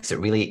this makes it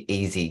really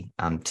easy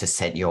to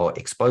set your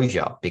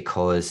exposure,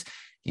 because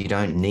you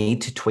don't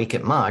need to tweak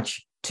it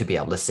much to be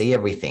able to see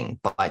everything.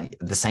 But at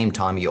the same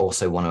time, you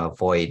also want to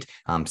avoid,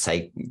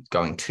 say,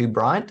 going too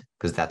bright,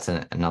 because that's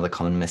another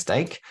common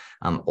mistake,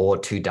 or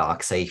too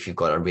dark, say if you've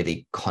got a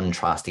really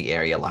contrasty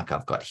area like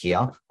I've got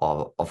here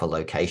of a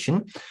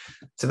location.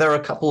 So there are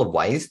a couple of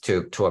ways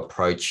to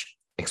approach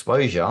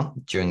exposure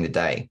during the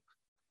day.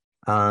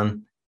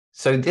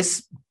 So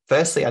this,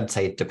 firstly, I'd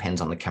say it depends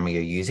on the camera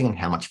you're using and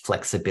how much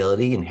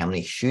flexibility and how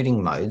many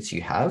shooting modes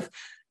you have.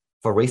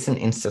 For recent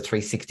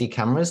Insta360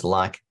 cameras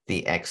like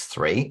the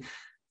X3,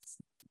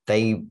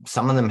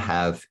 some of them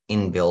have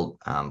inbuilt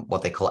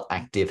what they call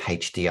active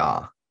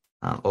HDR.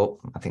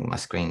 I think my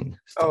screen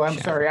stopped. Oh, I'm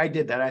sorry. I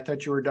did that. I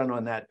thought you were done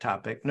on that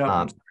topic.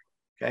 No.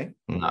 Okay.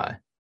 No.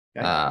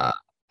 Okay.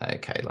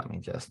 Okay. Let me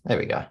just, there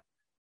we go.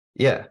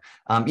 Yeah.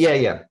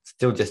 Yeah.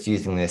 Still just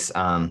using this.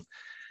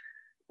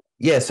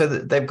 Yeah, so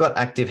they've got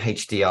active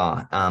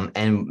HDR,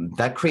 and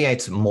that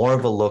creates more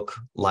of a look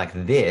like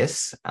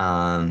this,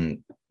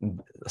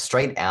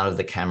 straight out of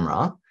the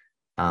camera,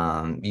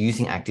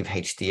 using active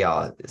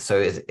HDR. So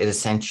it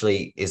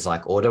essentially is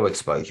like auto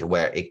exposure,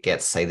 where it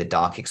gets, say, the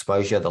dark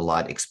exposure, the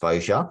light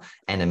exposure,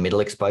 and a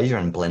middle exposure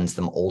and blends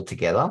them all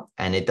together.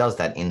 And it does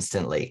that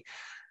instantly.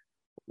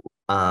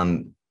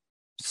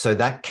 So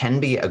that can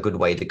be a good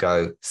way to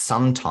go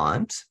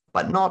sometimes,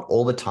 but not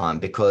all the time,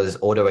 because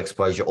auto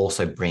exposure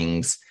also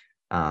brings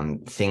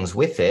things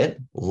with it,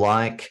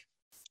 like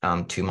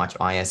too much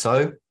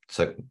ISO,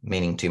 so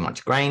meaning too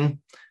much grain,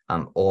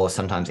 or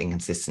sometimes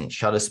inconsistent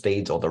shutter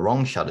speeds or the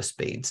wrong shutter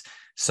speeds.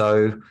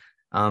 So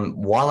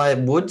while I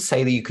would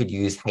say that you could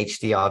use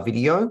HDR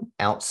video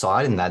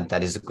outside, and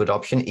that is a good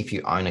option if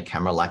you own a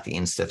camera like the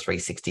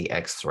Insta360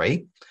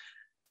 X3,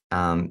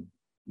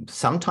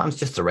 sometimes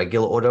just the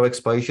regular auto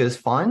exposure is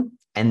fine.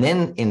 And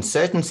then in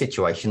certain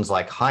situations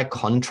like high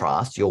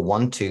contrast, you'll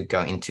want to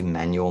go into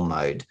manual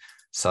mode.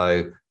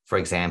 So for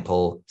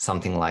example,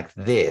 something like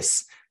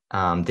this.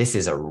 This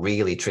is a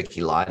really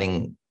tricky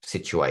lighting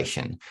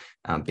situation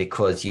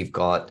because you've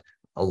got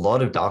a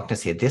lot of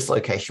darkness here. This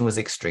location was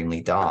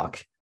extremely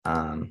dark,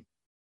 and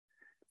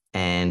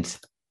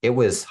it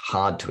was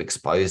hard to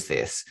expose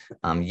this,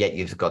 yet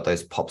you've got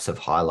those pops of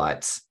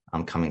highlights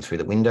coming through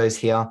the windows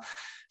here.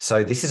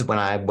 So this is when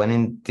I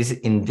went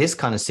in this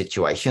kind of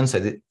situation.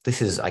 So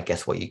this is, I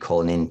guess, what you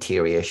call an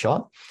interior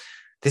shot.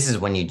 This is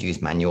when you'd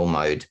use manual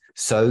mode,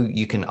 so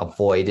you can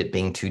avoid it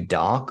being too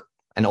dark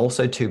and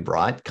also too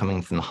bright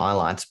coming from the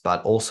highlights,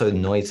 but also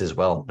noise as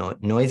well.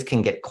 Noise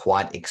can get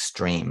quite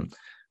extreme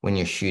when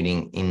you're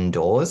shooting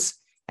indoors,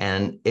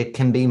 and it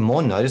can be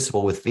more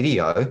noticeable with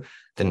video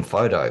than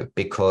photo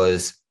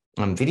because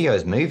video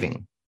is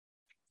moving.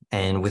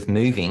 And with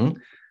moving,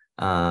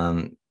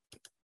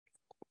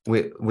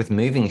 with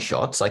moving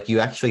shots, like you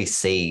actually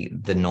see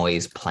the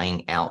noise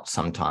playing out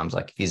sometimes.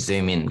 Like if you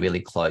zoom in really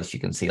close, you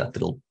can see like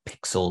little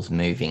pixels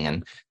moving,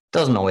 and it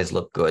doesn't always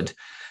look good.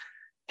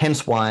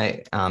 Hence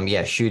why,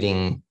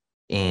 shooting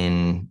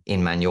in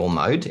manual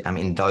mode,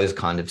 in those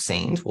kind of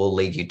scenes will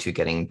lead you to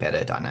getting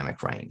better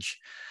dynamic range.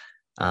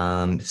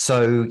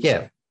 So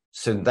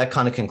that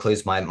kind of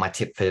concludes my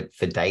tip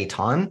for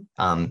daytime.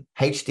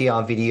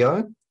 HDR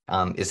video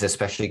is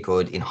especially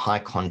good in high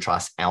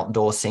contrast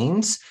outdoor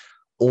scenes.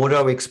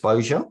 Auto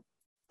exposure,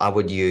 I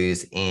would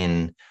use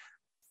in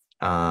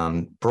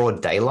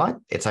broad daylight.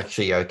 It's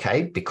actually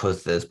okay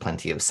because there's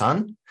plenty of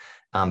sun.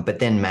 But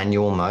then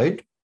manual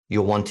mode,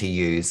 you'll want to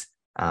use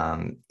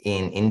in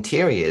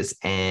interiors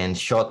and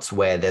shots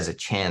where there's a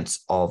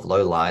chance of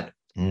low light,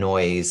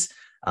 noise,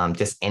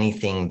 just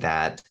anything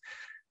that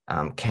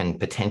can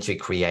potentially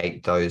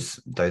create those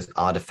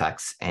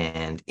artifacts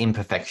and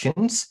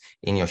imperfections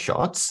in your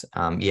shots.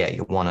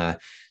 You want to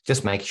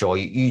just make sure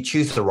you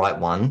choose the right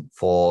one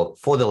for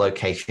the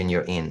location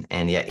you're in.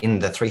 And in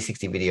the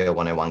 360 Video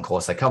 101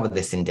 course, I covered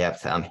this in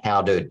depth,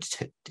 how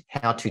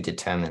to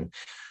determine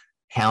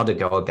how to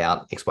go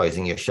about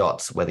exposing your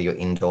shots, whether you're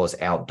indoors,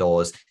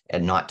 outdoors,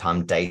 at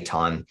nighttime,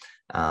 daytime,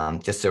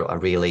 just a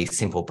really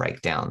simple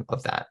breakdown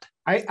of that.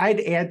 I'd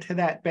add to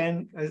that,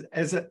 Ben,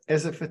 as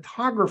a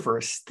photographer,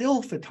 a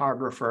still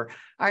photographer,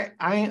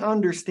 I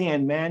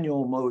understand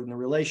manual mode and the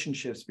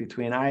relationships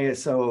between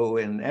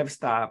ISO and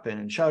f-stop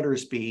and shutter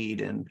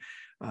speed and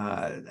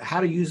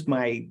how to use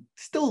my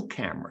still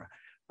camera.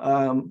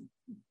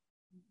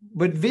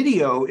 But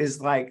video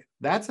is like,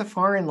 that's a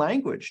foreign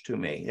language to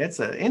me. It's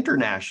an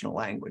international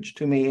language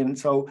to me. And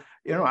so,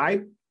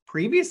 I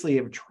previously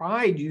have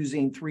tried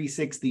using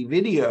 360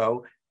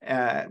 video,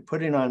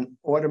 put it on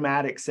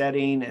automatic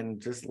setting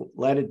and just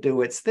let it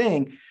do its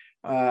thing.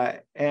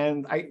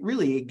 And I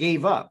really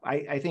gave up.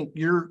 I think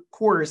your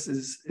course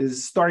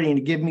is starting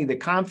to give me the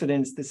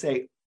confidence to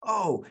say,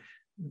 oh,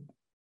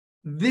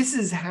 this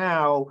is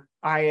how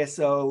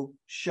ISO,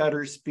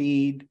 shutter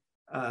speed,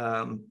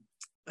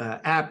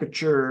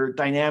 aperture,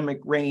 dynamic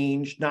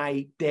range,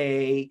 night,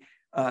 day,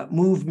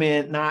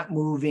 movement, not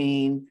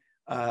moving,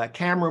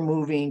 camera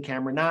moving,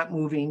 camera not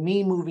moving,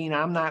 me moving,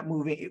 I'm not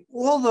moving,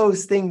 all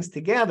those things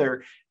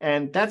together.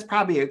 And that's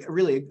probably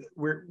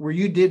where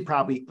you did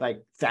probably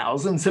like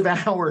thousands of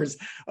hours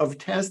of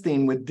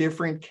testing with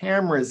different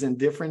cameras in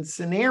different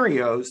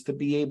scenarios to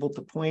be able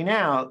to point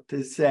out,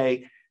 to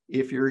say,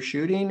 if you're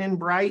shooting in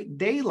bright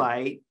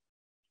daylight,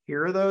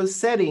 here are those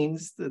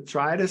settings to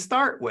try to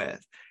start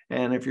with.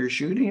 And if you're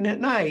shooting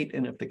at night,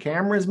 and if the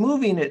camera is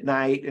moving at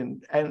night,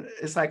 and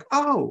it's like,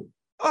 oh,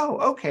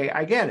 okay,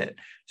 I get it.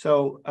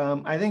 So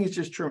I think it's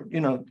just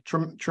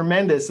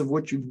tremendous of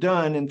what you've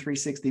done in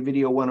 360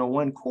 Video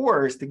 101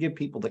 course to give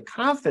people the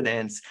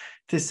confidence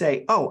to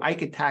say, oh, I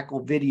could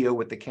tackle video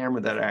with the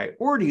camera that I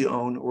already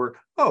own, or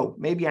oh,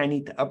 maybe I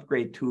need to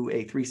upgrade to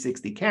a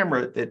 360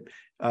 camera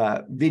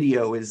that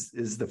video is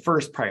the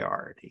first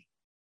priority.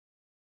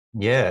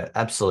 Yeah,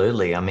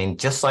 absolutely.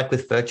 Just like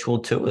with virtual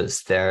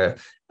tours, there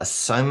are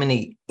so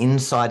many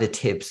insider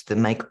tips that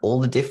make all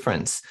the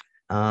difference.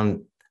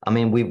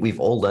 We've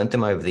all learned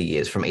them over the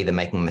years from either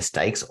making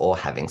mistakes or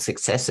having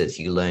successes.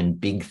 You learn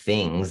big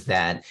things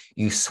that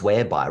you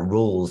swear by,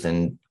 rules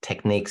and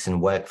techniques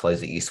and workflows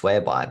that you swear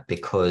by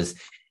because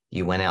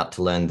you went out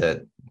to learn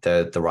the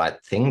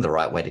right thing, the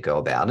right way to go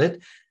about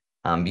it.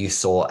 you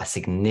saw a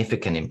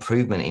significant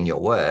improvement in your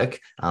work.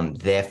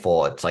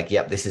 Therefore, it's like,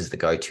 yep, this is the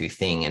go-to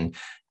thing. And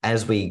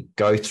as we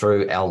go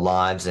through our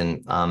lives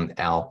and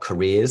our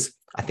careers,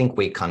 I think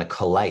we kind of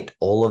collate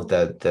all of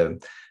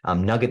the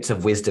nuggets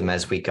of wisdom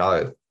as we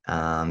go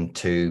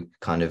to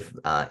kind of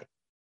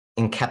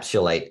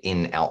encapsulate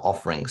in our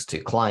offerings to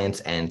clients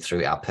and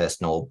through our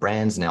personal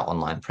brands and our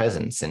online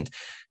presence. And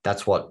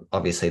that's what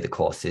obviously the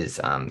course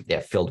is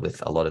filled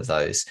with, a lot of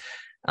those.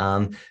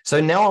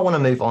 So now I want to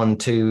move on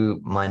to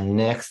my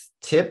next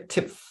tip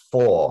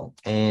 4,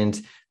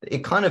 and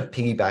it kind of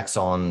piggybacks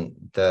on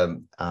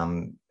the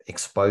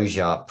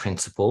exposure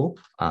principle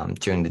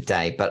during the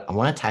day, but I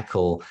want to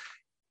tackle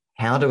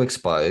how to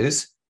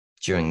expose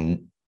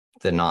during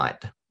the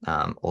night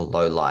or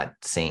low light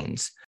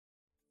scenes.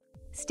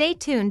 Stay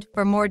tuned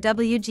for more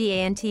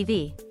WGAN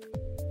TV.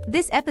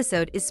 This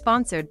episode is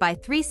sponsored by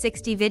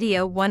 360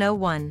 Video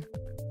 101.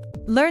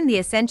 Learn the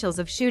essentials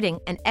of shooting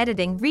and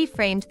editing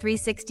reframed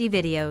 360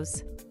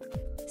 videos.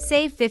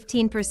 Save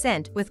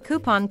 15% with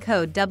coupon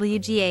code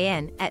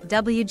WGAN at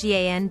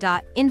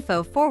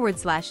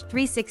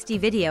wgan.info/360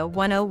 video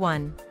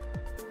 101.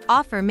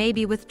 Offer may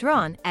be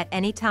withdrawn at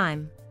any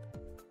time.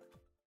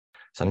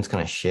 So I'm just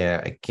going to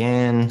share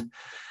again.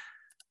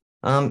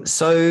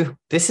 So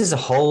this is a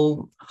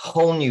whole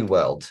new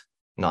world,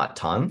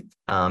 nighttime,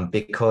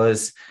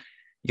 because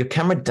your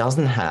camera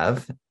doesn't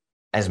have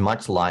as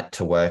much light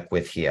to work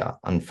with here,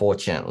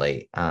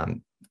 unfortunately,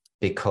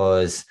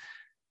 because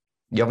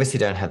you obviously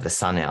don't have the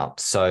sun out.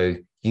 So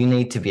you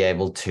need to be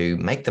able to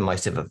make the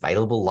most of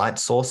available light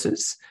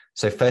sources.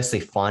 So firstly,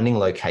 finding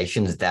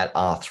locations that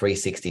are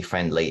 360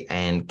 friendly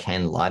and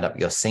can light up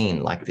your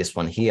scene like this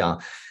one here,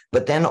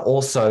 but then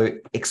also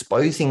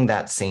exposing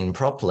that scene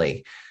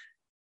properly.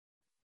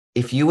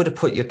 If you were to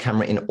put your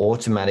camera in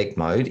automatic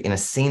mode in a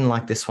scene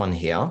like this one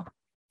here,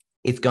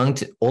 it's going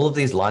to, all of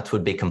these lights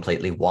would be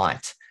completely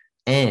white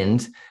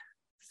and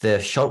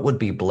the shot would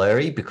be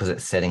blurry because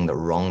it's setting the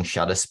wrong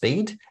shutter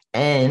speed,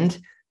 and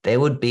there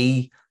would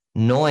be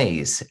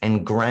noise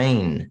and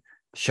grain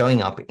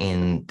showing up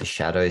in the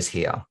shadows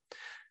here.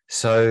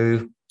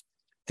 So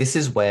this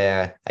is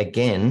where,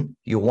 again,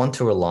 you want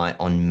to rely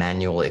on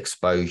manual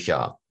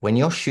exposure. When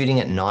you're shooting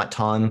at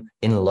nighttime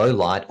in low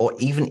light or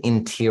even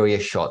interior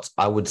shots,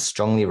 I would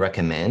strongly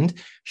recommend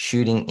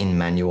shooting in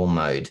manual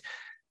mode,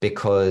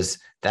 because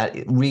that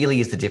really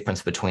is the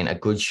difference between a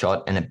good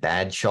shot and a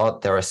bad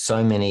shot. There are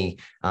so many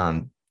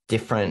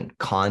different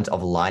kinds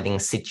of lighting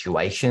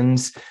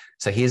situations.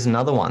 So here's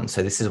another one.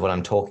 So this is what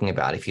I'm talking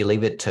about. If you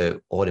leave it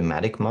to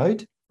automatic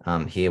mode,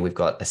 here we've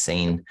got a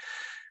scene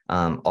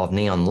of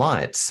neon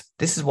lights.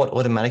 This is what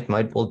automatic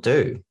mode will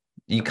do.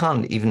 You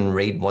can't even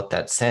read what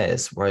that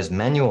says. Whereas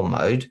manual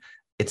mode,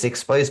 it's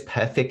exposed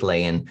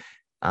perfectly. And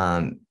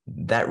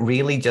that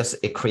really just,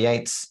 it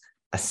creates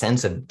a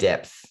sense of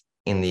depth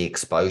in the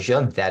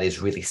exposure that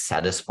is really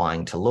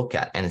satisfying to look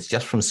at. And it's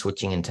just from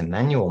switching into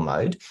manual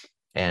mode,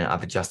 and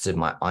I've adjusted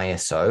my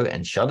ISO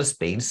and shutter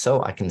speed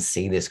so I can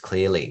see this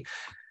clearly.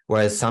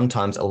 Whereas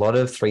sometimes a lot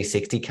of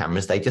 360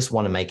 cameras, they just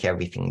want to make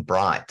everything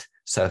bright.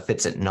 So if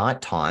it's at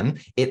nighttime,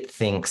 it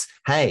thinks,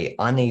 hey,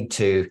 I need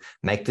to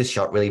make this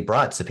shot really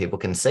bright so people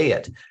can see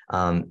it,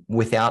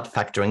 without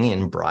factoring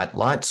in bright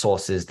light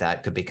sources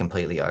that could be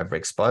completely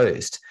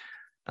overexposed.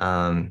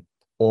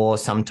 Or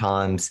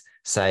sometimes,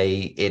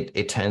 say,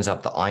 it turns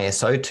up the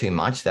ISO too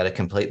much that it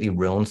completely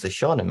ruins the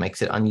shot and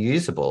makes it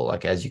unusable.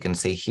 Like as you can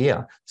see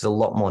here, there's a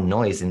lot more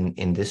noise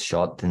in this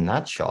shot than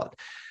that shot.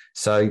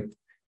 So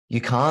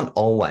you can't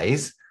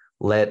always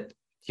let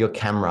your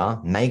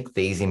camera make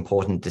these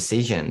important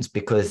decisions,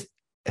 because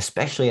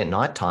especially at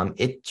nighttime,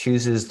 it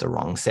chooses the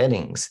wrong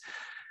settings.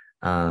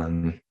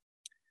 So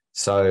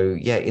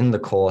yeah, in the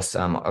course,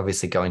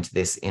 obviously go into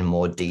this in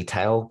more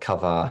detail,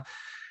 cover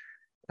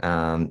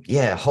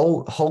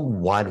whole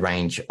wide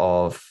range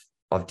of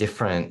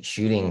different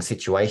shooting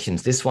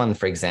situations. This one,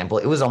 for example,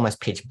 it was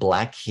almost pitch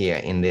black here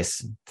in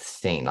this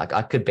scene. Like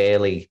I could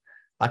barely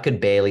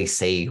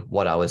see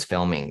what I was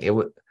filming.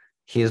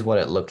 Here's what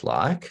it looked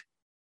like.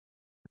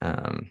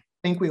 I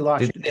think we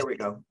lost you. There we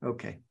go.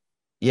 Okay.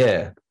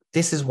 Yeah,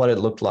 this is what it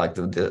looked like.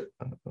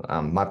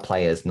 My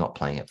player's not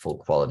playing at full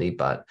quality,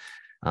 but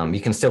you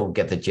can still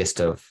get the gist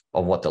of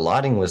what the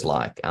lighting was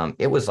like.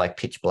 It was like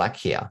pitch black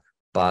here,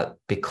 but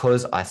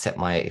because I set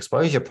my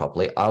exposure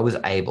properly, I was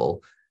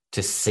able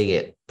to see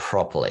it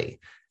properly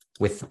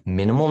with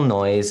minimal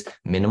noise,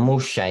 minimal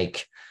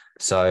shake.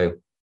 So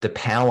the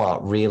power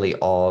really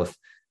of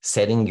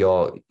setting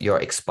your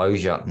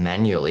exposure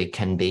manually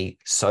can be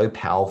so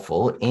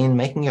powerful in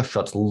making your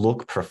shots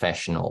look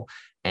professional.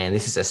 And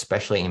this is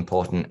especially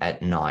important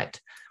at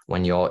night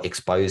when you're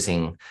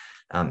exposing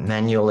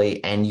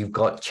manually and you've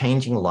got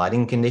changing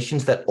lighting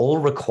conditions that all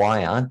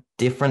require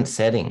different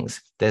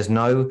settings. There's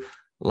no,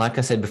 like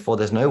I said before,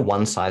 there's no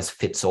one size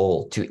fits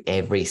all to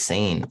every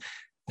scene.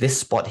 This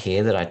spot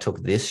here that I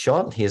took this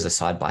shot, here's a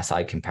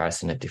side-by-side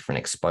comparison of different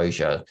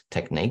exposure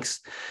techniques.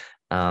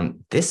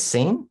 This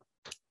scene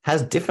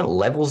has different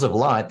levels of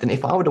light than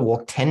if I were to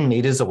walk 10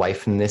 meters away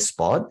from this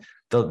spot.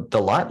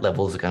 the light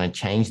levels are going to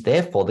change.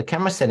 Therefore, the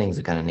camera settings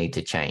are going to need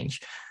to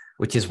change,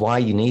 which is why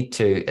you need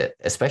to,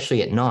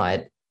 especially at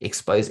night,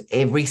 expose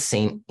every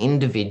scene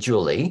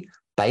individually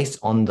based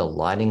on the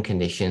lighting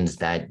conditions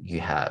that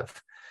you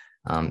have.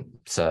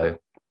 So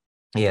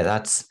yeah,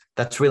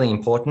 that's really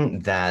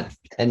important, that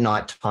at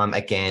nighttime,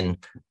 again,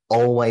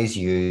 always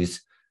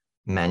use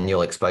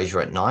manual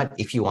exposure at night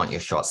if you want your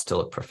shots to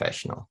look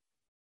professional.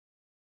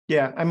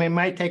 Yeah, I mean,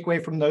 my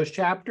takeaway from those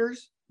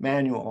chapters,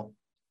 manual.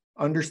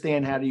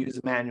 Understand how to use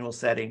a manual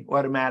setting.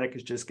 Automatic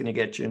is just going to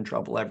get you in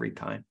trouble every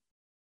time.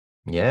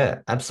 Yeah,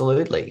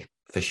 absolutely,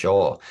 for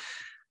sure.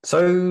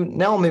 So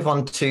now I'll move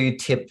on to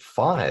tip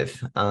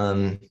 5.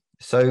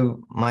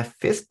 So my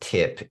 5th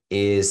tip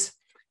is,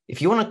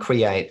 if you want to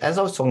create, as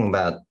I was talking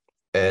about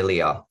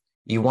earlier,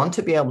 you want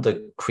to be able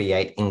to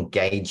create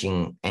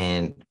engaging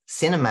and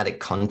cinematic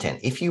content.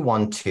 If you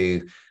want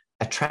to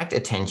attract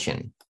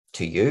attention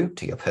to you,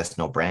 to your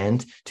personal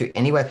brand, to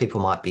anywhere people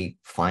might be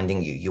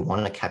finding you, you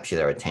want to capture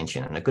their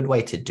attention. And a good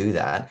way to do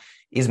that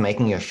is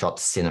making your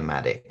shots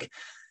cinematic.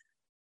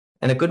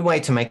 And a good way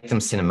to make them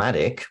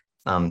cinematic,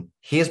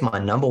 here's my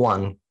number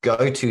 1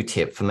 go-to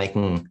tip for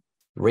making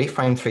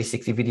Reframe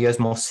 360 videos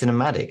more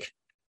cinematic.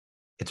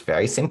 It's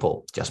very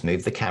simple. Just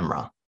move the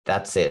camera.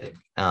 That's it.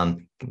 A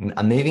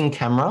moving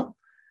camera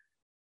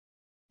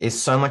is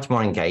so much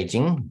more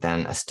engaging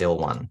than a still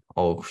one.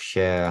 I'll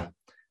share.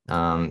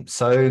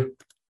 So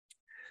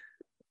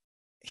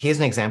here's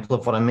an example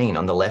of what I mean.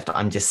 On the left,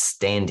 I'm just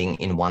standing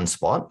in one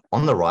spot.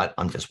 On the right,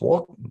 I'm just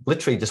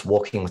literally just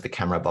walking with the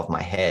camera above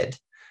my head.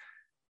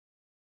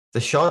 The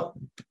shot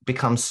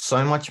becomes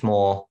so much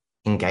more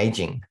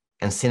engaging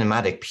and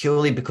cinematic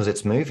purely because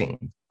it's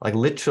moving. Like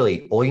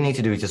literally, all you need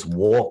to do is just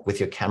walk with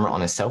your camera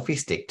on a selfie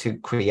stick to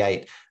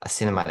create a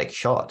cinematic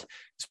shot.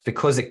 It's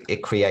because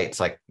it creates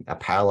like a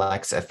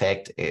parallax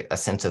effect, a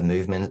sense of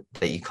movement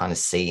that you kind of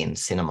see in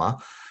cinema.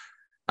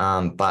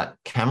 But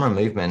camera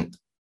movement,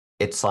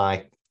 it's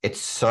so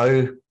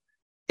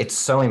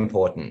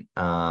important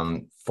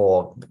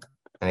for.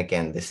 And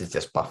again, this is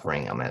just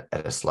buffering. I'm at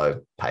a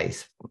slow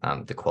pace.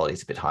 The quality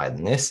is a bit higher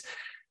than this.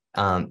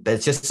 But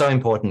it's just so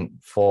important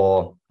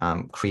for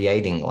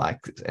creating like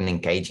an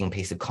engaging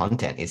piece of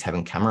content, is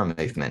having camera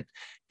movement.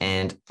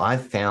 And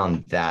I've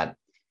found that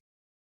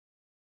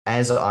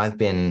as I've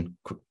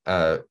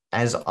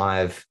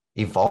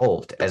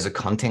evolved as a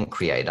content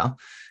creator,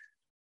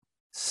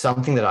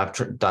 something that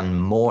I've done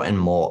more and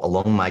more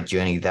along my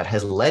journey that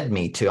has led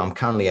me to, I'm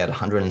currently at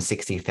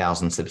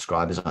 160,000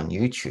 subscribers on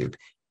YouTube,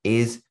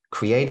 is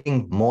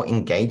creating more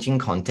engaging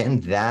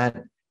content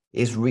that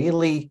is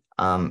really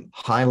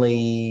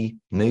highly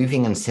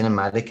moving and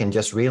cinematic, and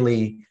just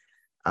really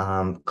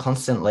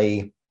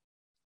constantly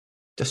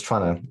just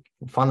trying to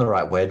find the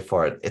right word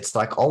for it. It's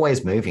like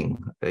always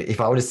moving. If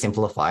I were to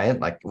simplify it,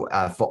 like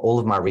for all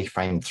of my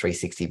Reframe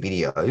 360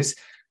 videos,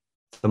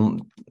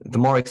 the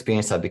more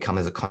experienced I've become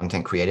as a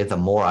content creator, the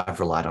more I've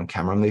relied on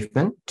camera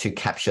movement to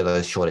capture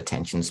those short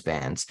attention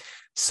spans.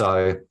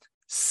 So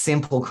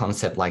simple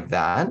concept like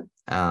that.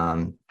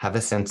 Have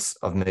a sense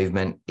of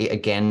movement.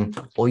 Again,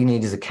 all you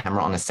need is a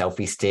camera on a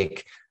selfie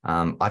stick.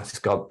 I've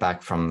just got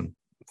back from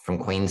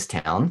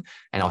Queenstown,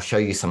 and I'll show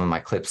you some of my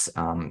clips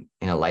in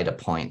a later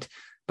point,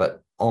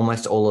 but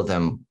almost all of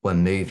them were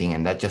moving,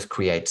 and that just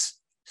creates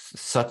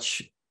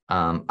such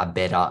a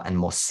better and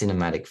more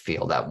cinematic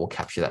feel that will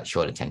capture that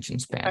short attention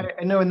span.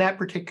 I know in that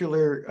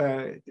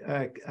particular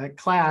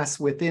class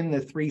within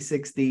the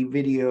 360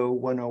 Video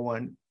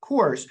 101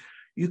 course,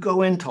 you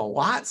go into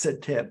lots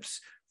of tips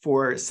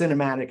for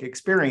cinematic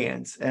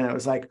experience. And it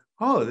was like,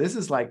 oh, this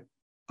is like,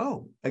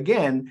 oh,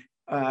 again,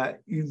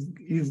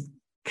 you've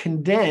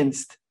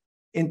condensed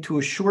into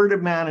a short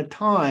amount of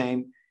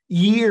time,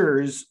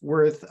 years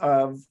worth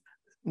of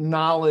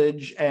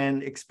knowledge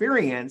and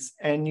experience.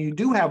 And you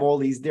do have all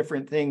these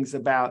different things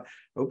about,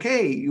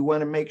 okay, you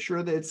want to make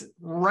sure that it's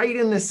right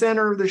in the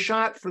center of the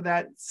shot for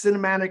that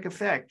cinematic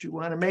effect. You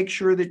want to make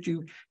sure that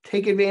you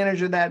take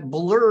advantage of that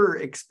blur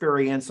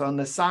experience on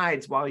the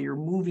sides while you're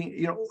moving.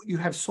 You know, you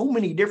have so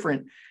many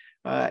different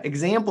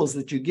examples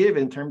that you give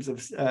in terms of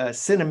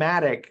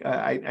cinematic.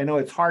 I know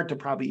it's hard to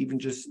probably even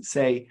just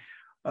say,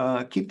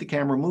 keep the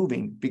camera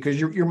moving, because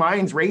your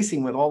mind's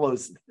racing with all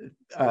those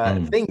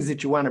things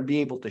that you want to be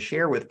able to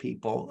share with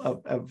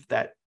people of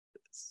that.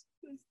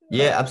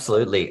 Yeah,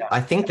 absolutely.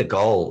 I think the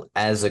goal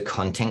as a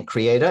content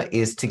creator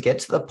is to get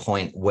to the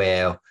point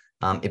where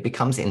it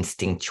becomes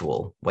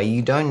instinctual, where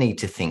you don't need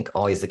to think,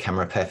 oh, is the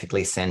camera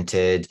perfectly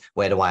centered?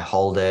 Where do I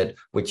hold it?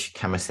 Which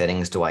camera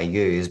settings do I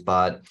use?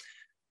 But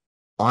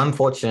I'm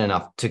fortunate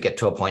enough to get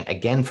to a point,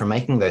 again, from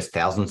making those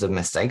thousands of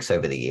mistakes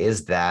over the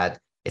years, that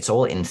it's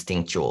all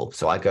instinctual.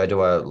 So I go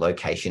to a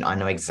location, I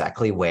know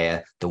exactly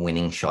where the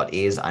winning shot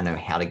is. I know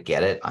how to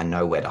get it. I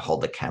know where to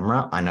hold the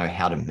camera. I know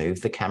how to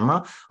move the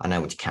camera. I know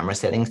which camera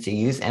settings to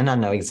use, and I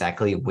know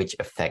exactly which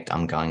effect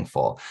I'm going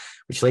for,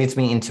 which leads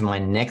me into my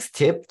next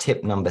tip,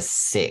 tip number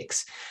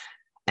 6.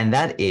 And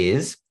that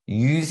is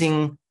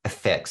using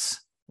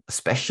effects,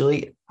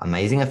 especially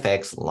amazing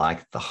effects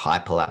like the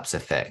hyperlapse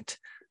effect.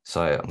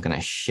 So I'm going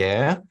to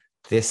share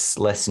this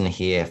lesson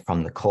here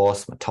from the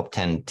course, my top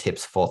 10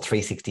 tips for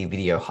 360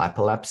 video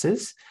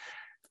hyperlapses.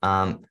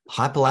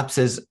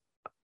 Hyperlapses,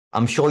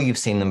 I'm sure you've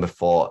seen them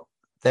before.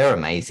 They're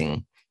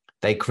amazing.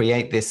 They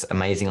create this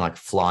amazing like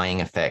flying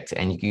effect,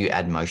 and you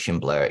add motion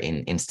blur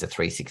in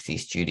Insta360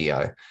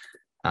 Studio.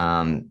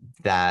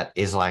 That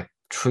is like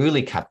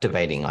truly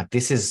captivating. Like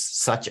this is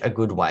such a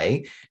good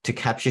way to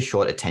capture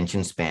short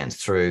attention spans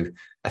through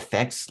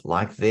effects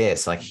like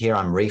this. Like here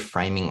I'm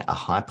reframing a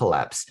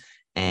hyperlapse,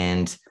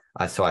 and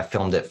so I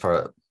filmed it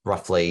for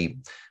roughly,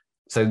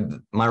 so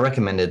my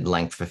recommended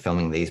length for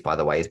filming these, by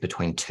the way, is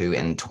between 2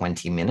 and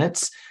 20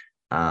 minutes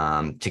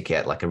to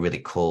get like a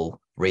really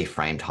cool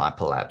reframed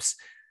hyperlapse.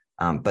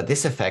 But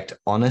this effect,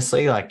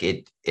 honestly, like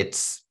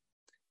it's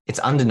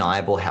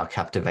undeniable how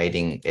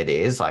captivating it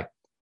is. Like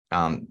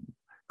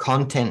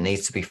content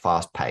needs to be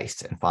fast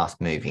paced and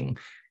fast moving.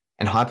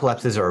 And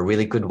hyperlapses are a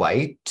really good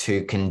way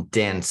to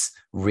condense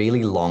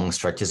really long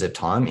stretches of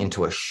time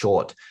into a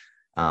short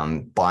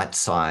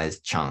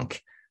bite-sized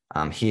chunk.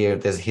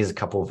 Here's a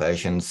couple of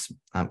versions,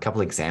 a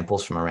couple of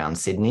examples from around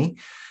Sydney,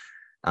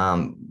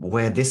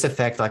 where this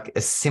effect, like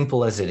as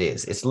simple as it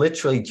is, it's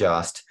literally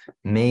just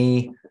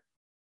me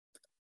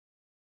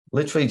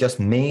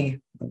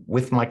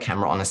with my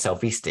camera on a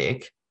selfie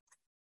stick,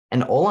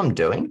 and all I'm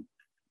doing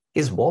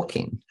is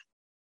walking.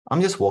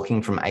 I'm just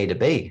walking from A to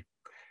B.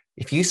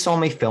 If you saw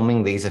me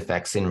filming these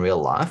effects in real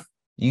life,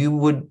 you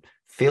would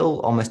feel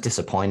almost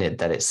disappointed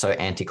that it's so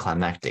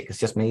anticlimactic. It's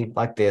just me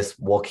like this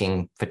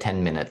walking for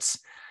 10 minutes.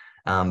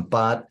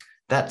 But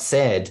that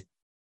said,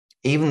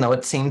 even though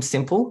it seems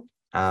simple,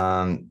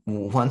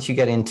 once you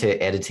get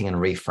into editing and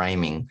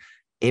reframing,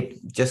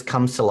 it just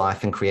comes to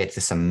life and creates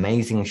this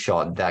amazing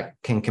shot that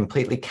can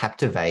completely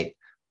captivate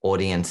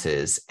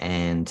audiences.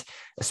 And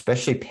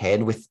especially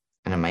paired with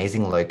an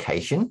amazing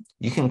location,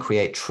 you can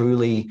create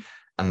truly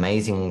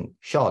amazing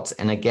shots.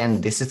 And again,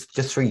 this is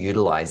just through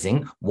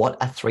utilizing what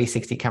a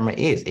 360 camera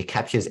is. It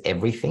captures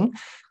everything.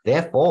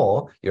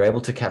 Therefore, you're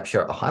able to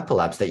capture a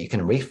hyperlapse that you can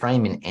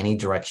reframe in any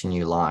direction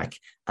you like,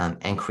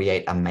 and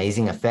create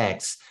amazing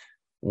effects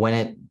when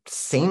it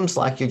seems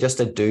like you're just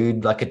a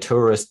dude, like a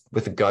tourist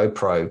with a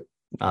GoPro.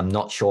 I'm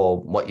not sure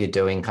what you're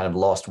doing, kind of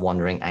lost,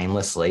 wandering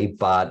aimlessly,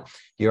 but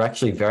you're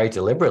actually very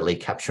deliberately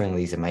capturing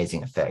these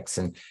amazing effects.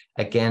 And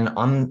again,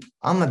 I'm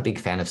a big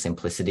fan of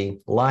simplicity.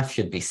 Life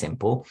should be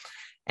simple.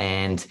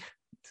 And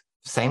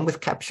same with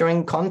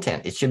capturing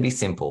content. It should be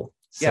simple.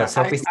 So Yeah,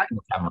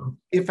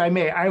 if I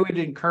may, I would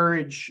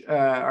encourage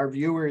our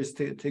viewers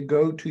to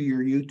go to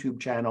your YouTube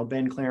channel,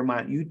 Ben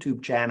Claremont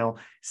YouTube channel,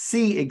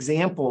 see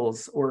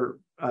examples, or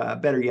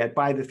better yet,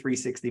 buy the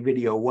 360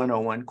 Video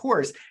 101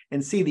 course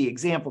and see the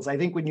examples. I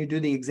think when you do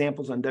the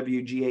examples on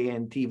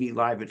WGAN TV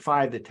Live at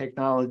 5, the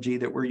technology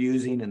that we're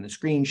using and the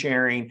screen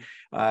sharing,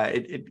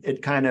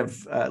 it kind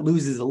of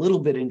loses a little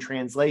bit in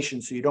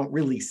translation, so you don't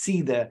really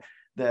see the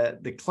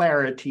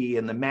clarity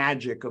and the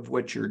magic of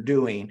what you're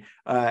doing.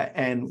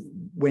 And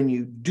when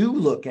you do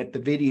look at the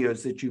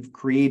videos that you've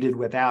created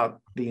without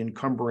the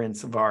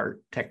encumbrance of our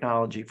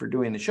technology for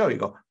doing the show, you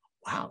go,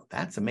 wow,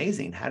 that's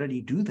amazing. How did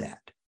he do that?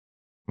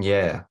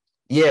 Yeah.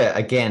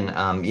 Again,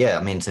 I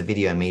mean, it's a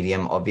video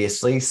medium,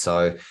 obviously.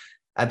 So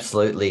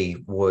absolutely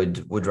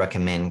would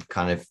recommend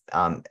kind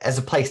of as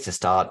a place to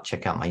start,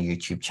 check out my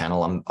YouTube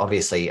channel. I'm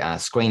obviously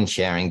screen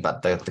sharing,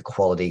 but the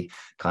quality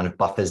kind of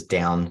buffers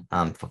down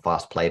for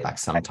fast playback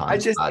sometimes. I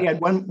just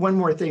add one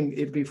more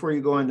thing before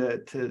you go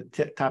into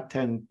top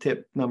 10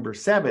 tip number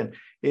 7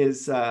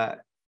 is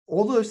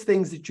all those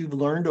things that you've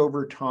learned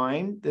over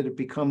time that have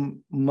become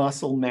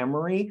muscle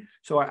memory.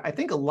 So I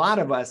think a lot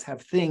of us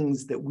have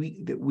things that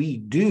we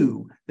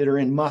do that are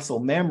in muscle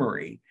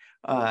memory.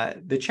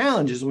 The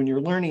challenge is when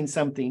you're learning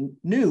something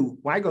new,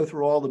 why go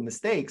through all the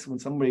mistakes when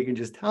somebody can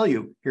just tell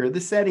you, here are the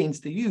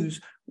settings to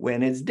use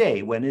when it's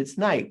day, when it's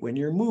night, when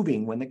you're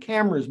moving, when the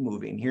camera's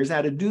moving. Here's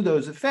how to do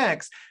those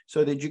effects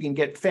so that you can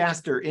get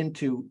faster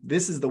into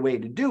this is the way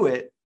to do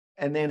it,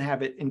 and then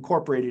have it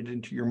incorporated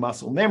into your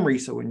muscle memory.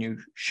 So when you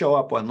show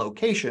up on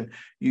location,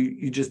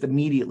 you just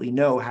immediately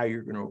know how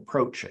you're going to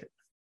approach it.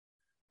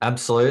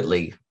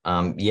 Absolutely.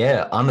 I'm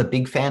a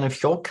big fan of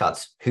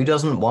shortcuts. Who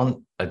doesn't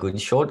want a good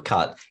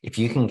shortcut? If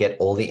you can get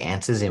all the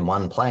answers in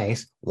one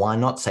place, why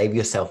not save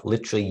yourself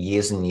literally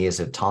years and years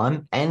of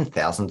time and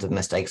thousands of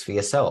mistakes for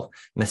yourself?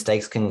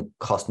 Mistakes can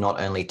cost not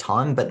only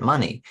time, but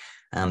money.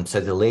 So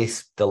the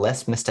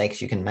less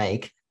mistakes you can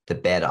make, the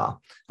better.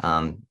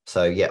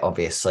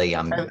 Obviously,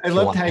 I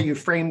loved how you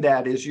framed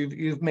that. Is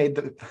you've made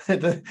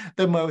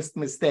the most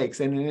mistakes,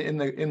 and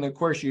in the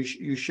course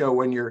you show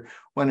when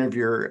one of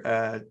your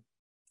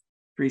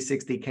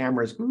 360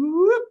 cameras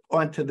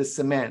onto the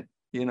cement.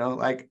 You know,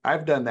 like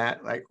I've done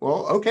that. Like,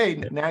 well, okay,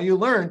 now you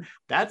learn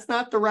that's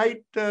not the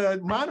right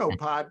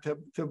monopod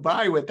to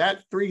buy with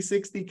that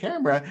 360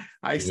 camera.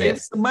 I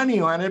saved some money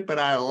on it, but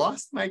I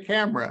lost my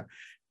camera.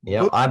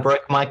 Yeah, I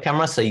broke my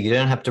camera, so you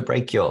don't have to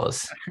break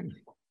yours.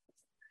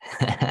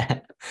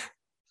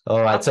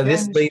 All right, so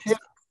this leads tip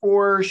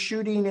for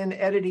shooting and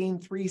editing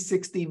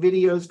 360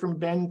 videos from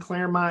Ben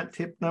Claremont,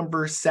 tip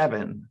number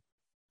 7.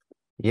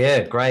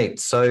 Yeah, great.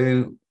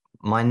 So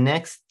my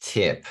next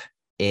tip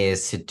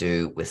is to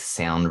do with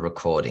sound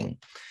recording.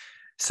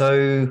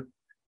 So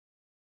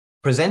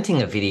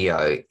presenting a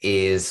video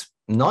is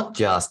not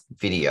just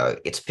video,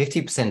 it's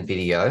 50%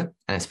 video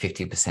and it's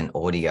 50%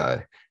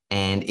 audio.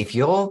 And if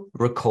you're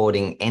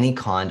recording any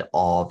kind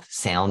of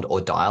sound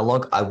or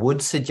dialogue, I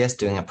would suggest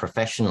doing it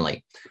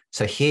professionally.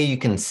 So here you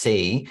can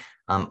see,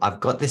 I've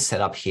got this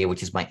set up here,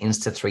 which is my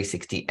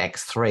Insta360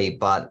 X3,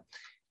 but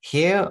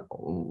here,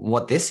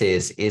 what this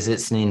is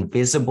it's an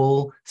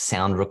invisible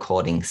sound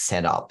recording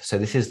setup. So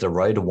this is the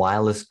Rode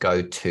Wireless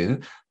Go 2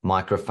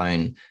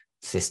 microphone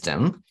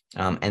system,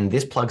 and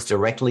this plugs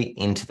directly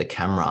into the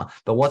camera.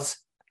 But what's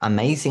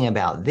amazing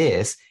about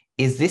this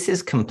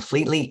is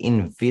completely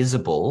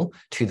invisible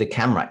to the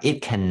camera.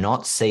 It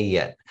cannot see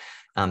it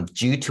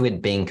due to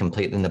it being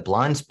completely in the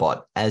blind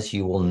spot. As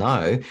you will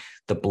know,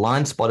 the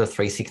blind spot of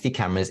 360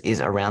 cameras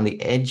is around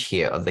the edge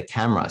here of the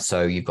camera.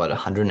 So you've got a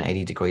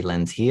 180-degree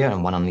lens here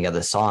and one on the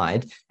other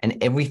side, and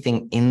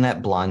everything in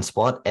that blind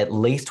spot, at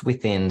least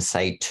within,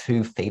 say,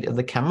 2 feet of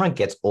the camera,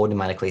 gets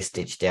automatically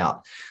stitched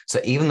out.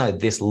 So even though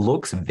this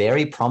looks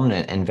very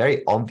prominent and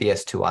very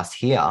obvious to us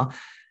here,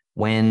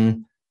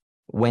 when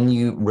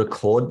you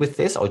record with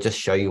this, I'll just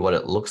show you what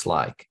it looks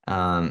like.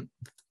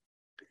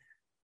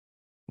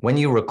 When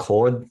you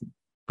record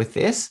with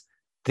this,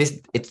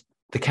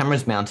 the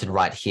camera's mounted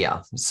right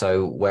here.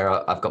 So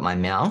where I've got my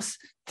mouse,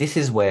 this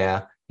is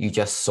where you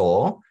just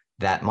saw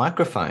that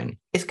microphone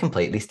is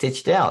completely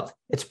stitched out.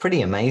 It's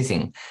pretty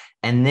amazing.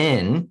 And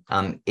then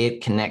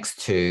it connects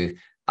to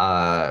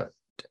a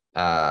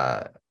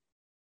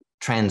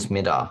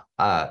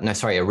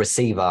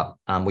receiver,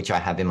 which I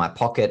have in my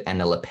pocket,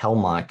 and a lapel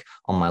mic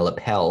on my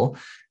lapel.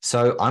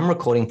 So I'm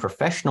recording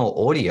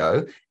professional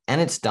audio, and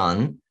it's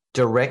done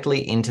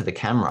directly into the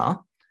camera,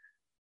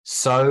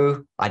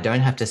 so I don't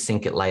have to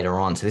sync it later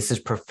on. So this is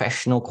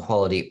professional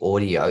quality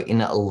audio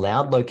in a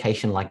loud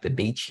location like the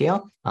beach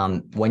here.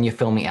 When you're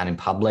filming out in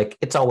public,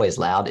 it's always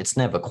loud. It's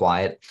never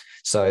quiet.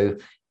 So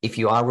if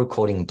you are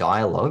recording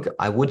dialogue,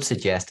 I would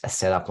suggest a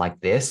setup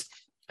like this.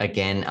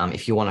 Again,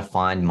 if you want to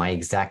find my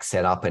exact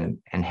setup and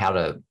how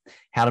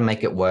to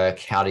make it work,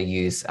 how to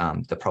use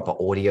the proper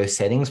audio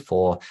settings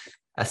for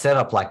a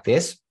setup like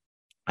this,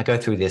 I go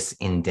through this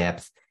in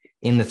depth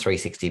in the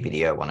 360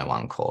 Video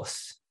 101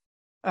 course.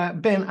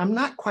 Ben, I'm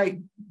not quite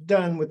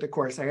done with the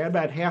course. I got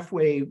about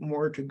halfway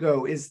more to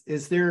go. Is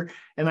there,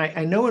 and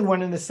I know in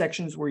one of the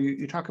sections where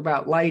you talk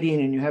about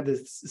lighting and you have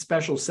this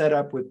special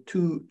setup with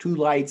two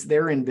lights,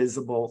 they're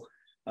invisible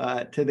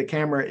to the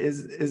camera.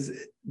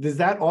 Does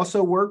that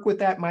also work with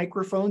that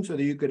microphone so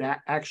that you could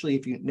actually,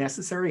 if you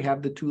necessary,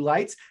 have the 2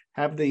 lights,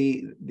 have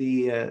the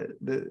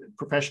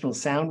professional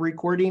sound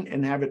recording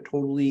and have it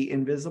totally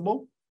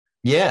invisible?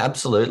 Yeah,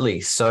 absolutely.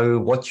 So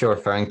what you're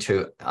referring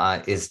to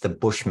is the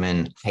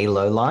Bushman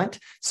halo light.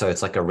 So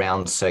it's like a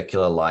round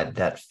circular light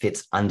that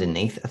fits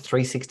underneath a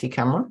 360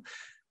 camera.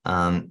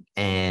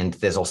 And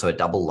there's also a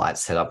double light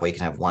setup where you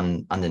can have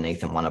one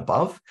underneath and one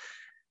above.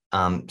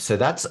 So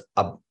that's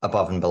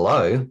above and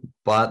below,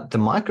 but the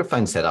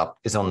microphone setup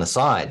is on the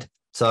side.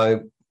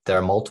 So there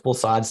are multiple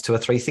sides to a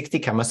 360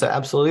 camera. So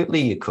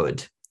absolutely you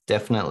could,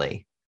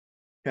 definitely.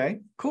 Okay,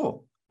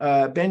 cool.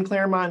 Ben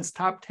Claremont's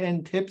top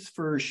 10 tips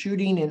for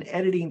shooting and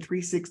editing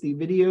 360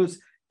 videos.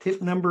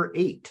 Tip number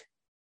 8.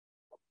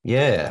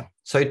 Yeah.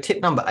 So tip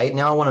number 8,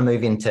 now I want to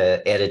move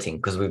into editing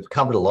because we've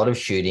covered a lot of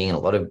shooting and a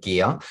lot of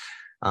gear.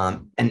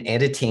 And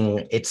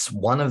editing, it's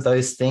one of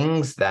those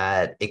things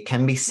that it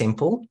can be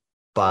simple,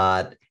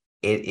 but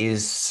it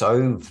is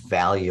so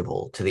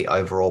valuable to the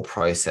overall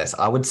process.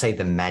 I would say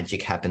the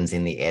magic happens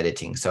in the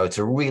editing. So it's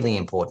a really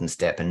important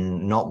step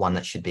and not one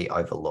that should be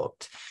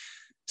overlooked.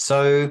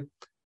 So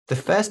the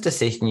first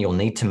decision you'll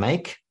need to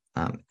make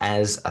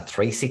as a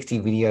 360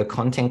 video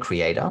content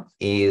creator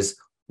is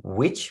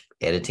which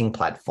editing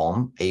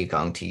platform are you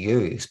going to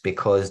use?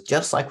 Because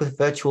just like with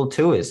virtual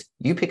tours,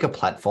 you pick a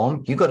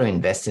platform, you got to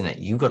invest in it,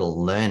 you got to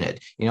learn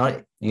it.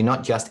 You're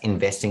not just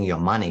investing your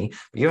money,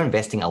 but you're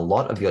investing a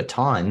lot of your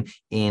time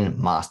in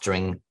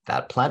mastering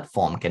that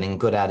platform, getting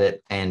good at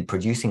it, and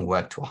producing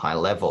work to a high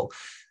level.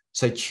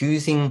 So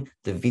choosing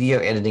the video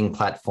editing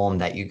platform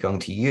that you're going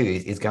to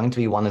use is going to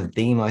be one of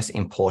the most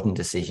important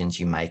decisions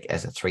you make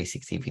as a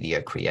 360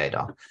 video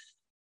creator.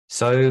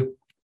 So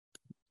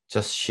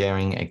just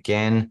sharing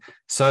again.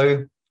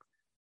 So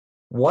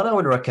what I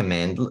would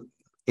recommend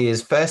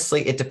is,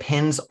 firstly, it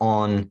depends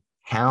on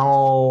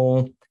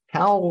how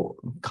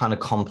kind of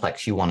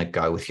complex you want to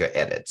go with your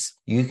edits.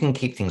 You can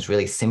keep things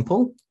really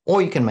simple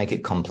or you can make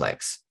it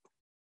complex.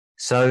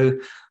 So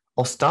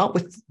I'll start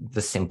with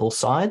the simple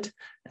side.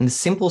 And the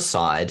simple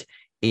side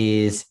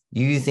is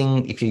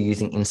if you're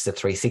using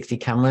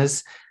Insta360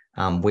 cameras,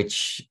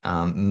 which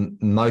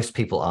most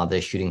people are,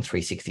 they're shooting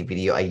 360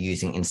 video, are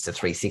using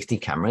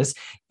Insta360 cameras.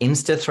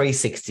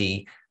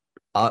 Insta360,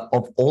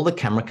 of all the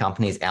camera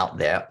companies out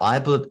there, I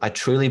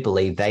truly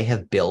believe they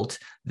have built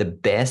the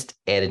best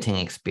editing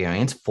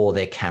experience for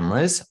their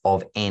cameras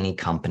of any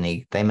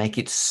company. They make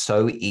it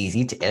so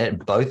easy to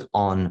edit both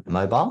on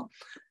mobile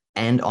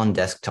and on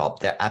desktop.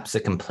 Their apps are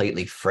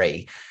completely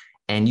free.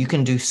 And you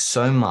can do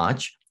so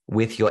much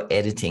with your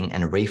editing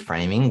and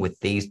reframing with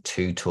these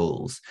two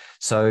tools.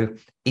 So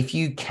if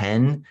you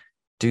can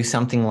do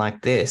something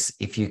like this,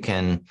 if you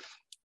can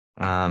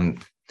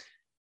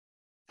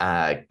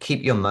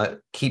keep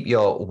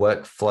your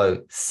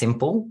workflow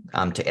simple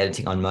to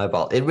editing on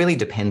mobile, it really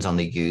depends on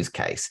the use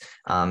case.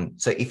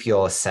 So if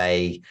you're,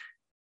 say,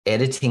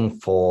 editing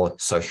for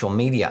social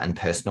media and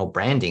personal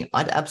branding,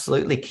 I'd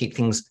absolutely keep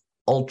things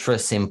ultra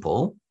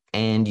simple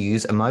and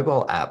use a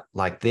mobile app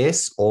like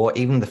this, or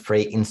even the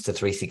free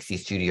Insta360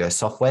 Studio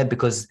software,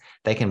 because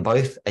they can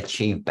both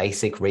achieve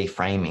basic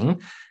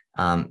reframing.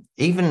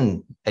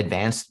 Even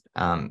advanced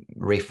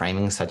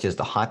reframing, such as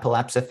the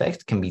hyperlapse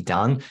effect, can be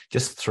done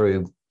just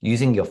through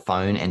using your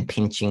phone and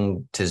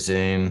pinching to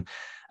zoom.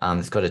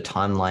 It's got a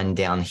timeline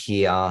down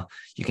here.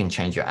 You can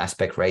change your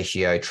aspect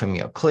ratio, trim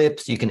your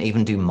clips. You can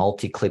even do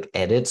multi-clip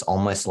edits,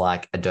 almost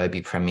like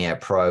Adobe Premiere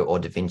Pro or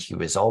DaVinci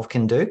Resolve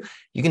can do.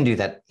 You can do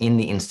that in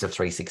the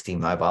Insta360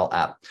 mobile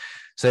app.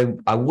 So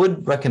I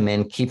would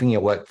recommend keeping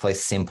your workflow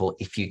simple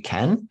if you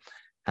can,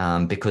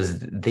 because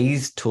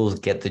these tools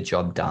get the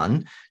job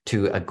done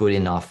to a good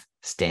enough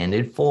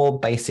standard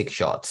for basic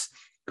shots.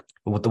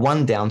 But the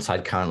one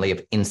downside currently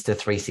of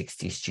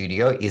Insta360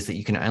 Studio is that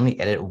you can only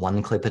edit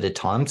one clip at a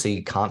time, so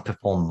you can't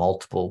perform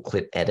multiple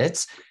clip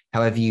edits.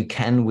 However, you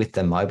can with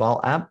the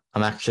mobile app.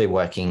 I'm actually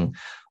working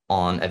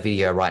on a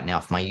video right now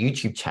for my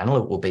YouTube channel.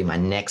 It will be my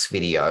next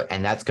video,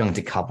 and that's going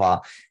to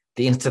cover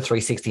the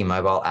Insta360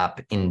 mobile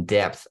app in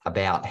depth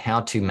about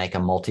how to make a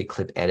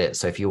multi-clip edit.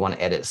 So if you want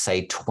to edit,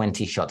 say,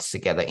 20 shots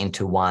together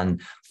into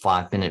one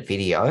 5-minute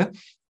video,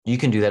 you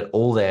can do that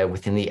all there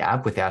within the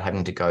app without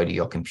having to go to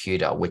your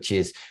computer, which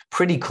is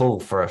pretty cool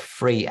for a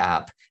free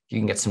app. You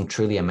can get some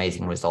truly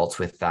amazing results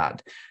with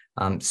that.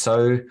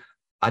 So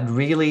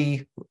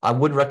I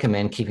would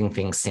recommend keeping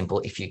things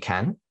simple if you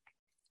can.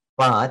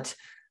 But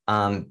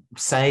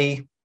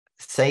say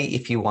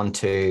if you want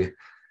to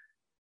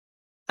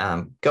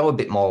go a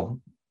bit more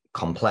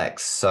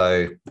complex.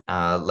 So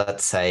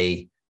let's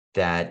say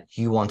that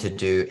you want to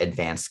do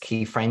advanced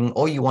keyframing,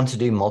 or you want to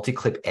do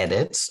multi-clip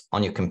edits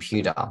on your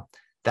computer.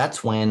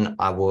 That's when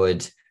I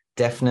would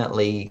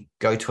definitely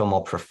go to a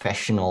more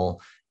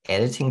professional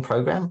editing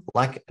program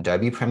like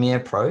Adobe Premiere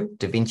Pro,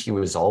 DaVinci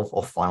Resolve,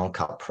 or Final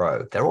Cut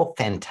Pro. They're all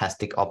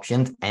fantastic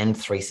options and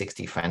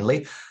 360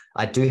 friendly.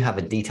 I do have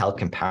a detailed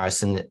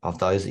comparison of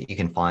those that you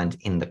can find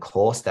in the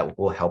course that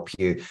will help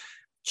you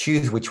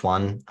choose which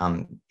one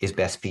is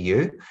best for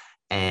you,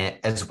 and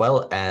as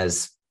well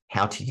as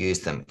how to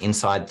use them.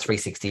 Inside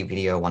 360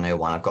 Video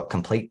 101, I've got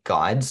complete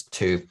guides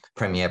to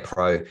Premiere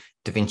Pro,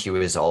 DaVinci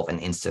Resolve, and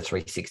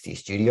Insta360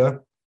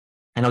 Studio.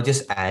 And I'll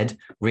just add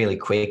really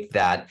quick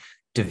that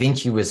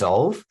DaVinci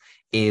Resolve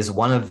is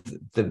one of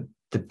the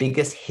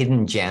biggest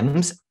hidden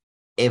gems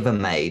ever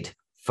made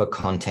for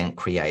content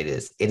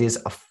creators. It is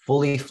a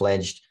fully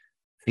fledged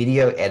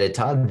video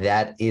editor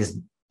that is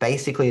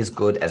basically as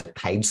good as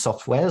paid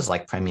softwares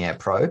like Premiere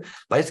Pro,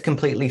 but it's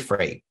completely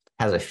free.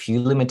 Has a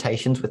few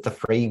limitations with the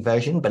free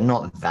version, but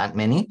not that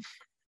many.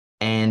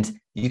 And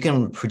you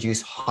can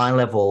produce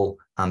high-level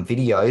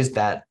videos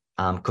that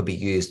could be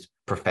used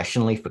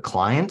professionally for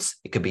clients.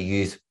 It could be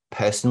used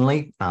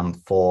personally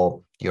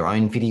for your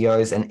own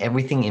videos and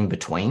everything in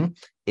between.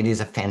 It is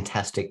a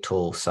fantastic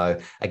tool. So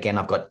again,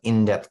 I've got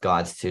in-depth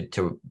guides to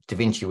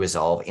DaVinci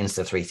Resolve,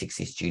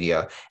 Insta360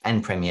 Studio,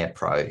 and Premiere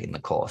Pro in the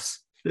course.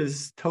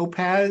 Does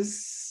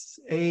Topaz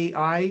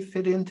AI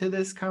fit into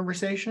this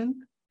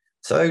conversation?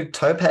 So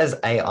Topaz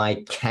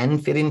AI can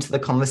fit into the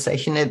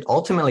conversation. It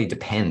ultimately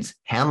depends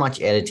how much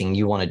editing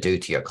you want to do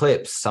to your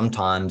clips.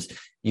 Sometimes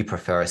you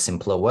prefer a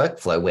simpler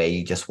workflow where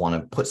you just want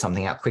to put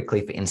something out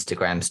quickly for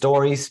Instagram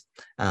stories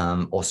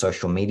or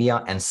social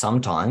media. And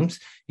sometimes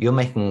you're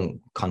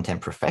making content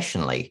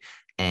professionally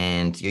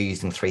and you're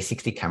using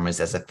 360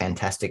 cameras as a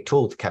fantastic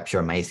tool to capture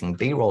amazing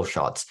B-roll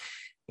shots.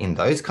 In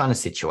those kind of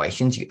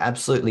situations, you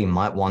absolutely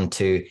might want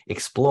to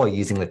explore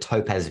using the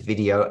Topaz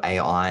Video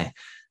AI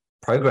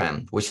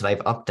program, which they've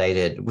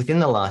updated within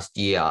the last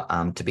year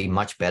to be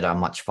much better,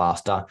 much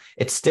faster.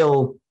 It's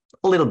still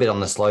a little bit on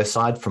the slow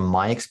side from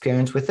my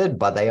experience with it,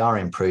 but they are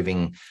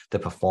improving the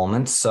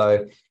performance.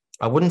 So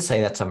I wouldn't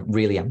say that's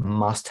really a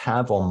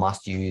must-have or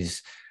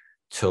must-use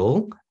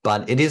tool,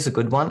 but it is a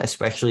good one,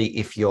 especially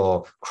if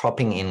you're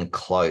cropping in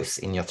close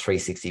in your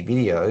 360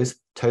 videos.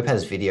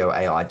 Topaz Video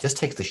AI just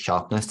takes the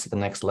sharpness to the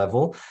next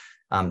level,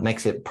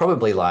 makes it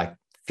probably like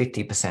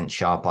 50%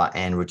 sharper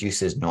and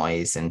reduces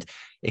noise. And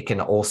it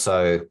can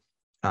also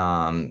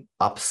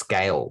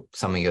upscale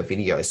some of your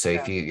videos. So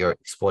if you're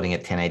exporting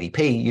at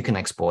 1080p, you can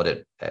export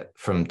it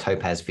from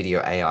Topaz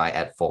Video AI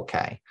at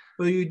 4K.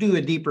 Well, you do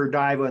a deeper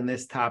dive on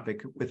this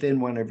topic within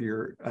one of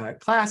your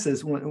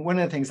classes. One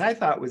of the things I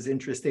thought was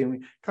interesting, we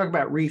talk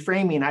about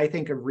reframing, I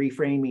think of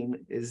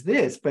reframing as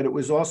this, but it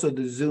was also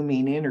the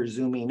zooming in or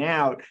zooming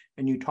out.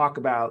 And you talk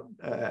about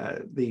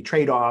the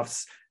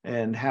trade-offs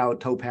and how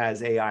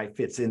Topaz AI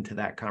fits into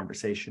that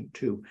conversation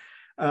too.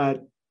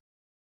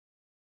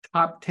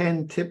 Top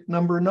 10 tip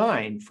number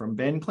 9 from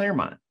Ben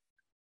Claremont.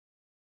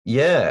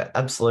 Yeah,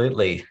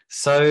 absolutely.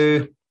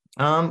 So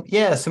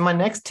Yeah, so my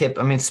next tip,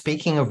 I mean,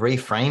 speaking of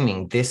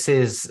reframing, this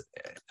is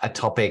a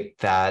topic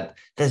that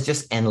there's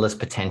just endless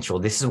potential.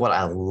 This is what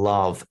I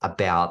love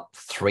about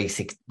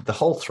 360, the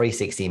whole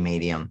 360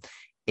 medium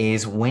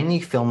is when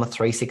you film a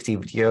 360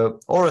 video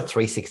or a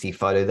 360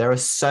 photo, there are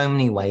so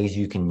many ways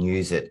you can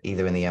use it,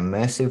 either in the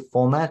immersive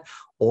format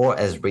or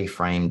as a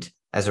reframed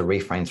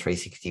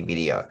 360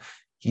 video.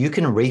 You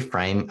can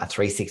reframe a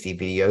 360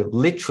 video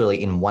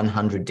literally in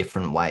 100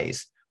 different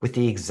ways with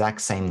the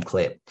exact same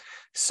clip.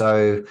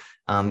 So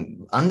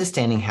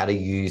understanding how to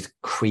use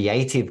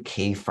creative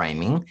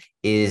keyframing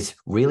is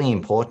really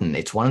important.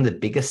 It's one of the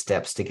biggest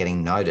steps to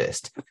getting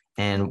noticed.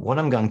 And what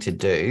I'm going to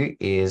do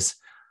is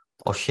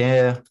I'll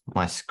share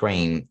my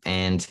screen,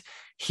 and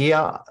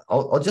here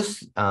I'll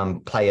just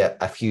play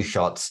a few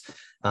shots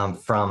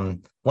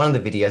from one of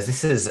the videos.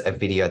 This is a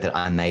video that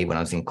I made when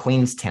I was in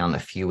Queenstown a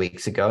few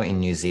weeks ago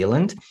in New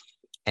Zealand.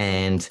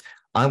 And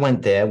I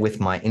went there with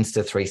my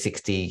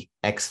Insta360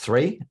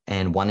 X3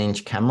 and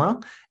 1-inch camera,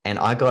 and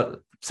I got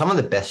some of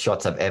the best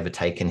shots I've ever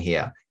taken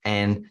here.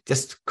 And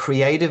just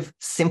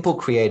simple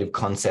creative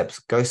concepts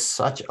go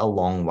such a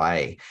long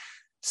way.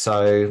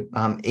 So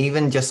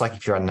even just like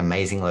if you're at an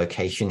amazing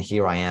location,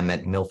 here I am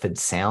at Milford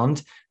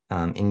Sound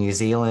in New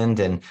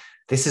Zealand, and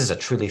this is a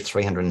truly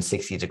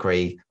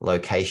 360-degree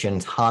location.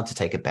 It's hard to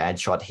take a bad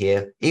shot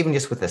here, even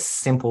just with a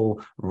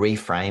simple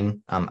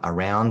reframe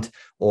around,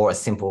 or a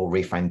simple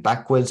reframe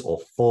backwards or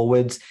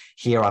forwards.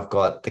 Here I've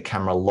got the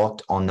camera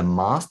locked on the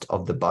mast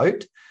of the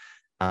boat,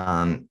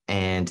 and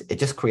it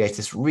just creates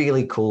this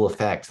really cool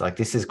effect. Like,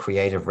 this is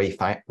creative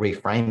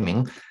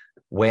reframing,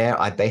 where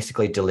I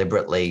basically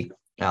deliberately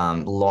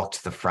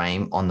locked the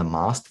frame on the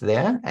mast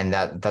there, and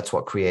that's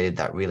what created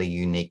that really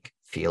unique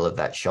feel of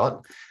that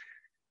shot.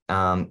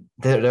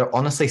 There are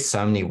honestly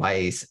so many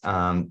ways,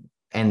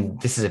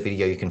 and this is a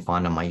video you can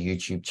find on my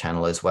YouTube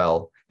channel as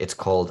well. It's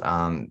called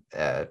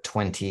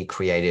 20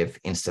 Creative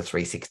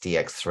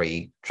Insta360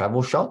 X3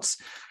 Travel Shots.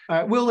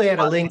 We'll add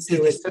a link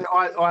to it. It's an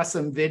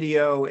awesome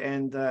video,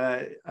 and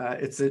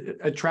it's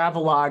a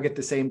travelogue at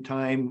the same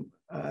time.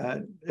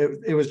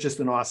 It was just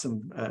an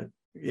awesome,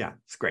 yeah,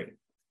 it's great.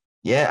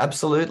 Yeah,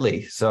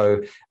 absolutely.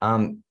 So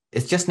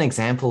it's just an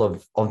example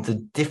of the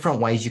different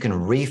ways you can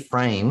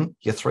reframe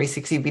your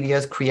 360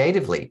 videos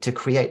creatively to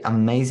create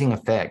amazing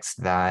effects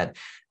that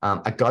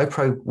a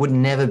GoPro would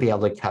never be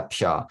able to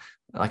capture.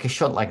 Like a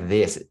shot like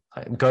this,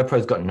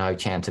 GoPro's got no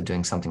chance of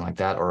doing something like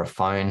that, or a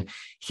phone.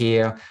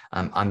 Here,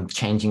 I'm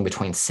changing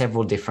between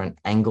several different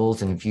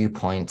angles and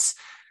viewpoints.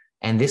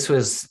 And this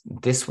was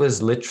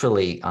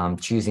literally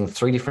choosing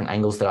 3 different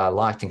angles that I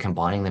liked and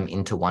combining them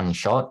into one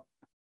shot.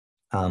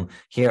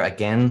 Here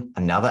again,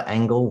 another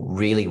angle,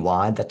 really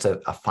wide. That's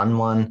a fun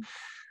one.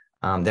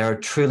 There are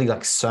truly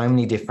like so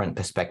many different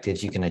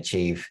perspectives you can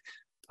achieve.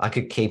 I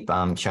could keep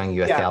showing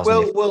you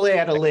 1,000. We'll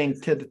add a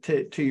link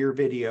to your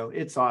video.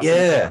 It's awesome.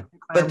 Yeah,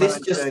 but this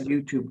just a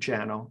YouTube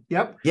channel.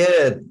 Yep.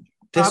 Yeah,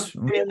 this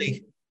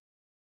really.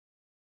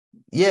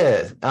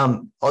 Yeah,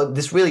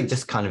 this really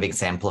just kind of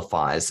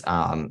exemplifies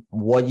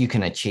what you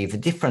can achieve, the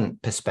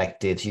different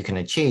perspectives you can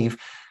achieve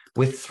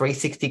with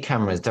 360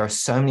 cameras. There are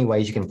so many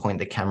ways you can point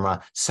the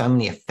camera, so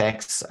many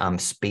effects,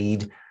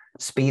 speed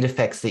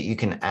effects that you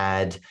can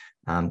add,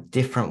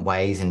 different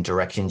ways and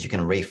directions you can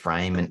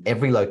reframe, and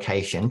every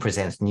location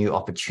presents new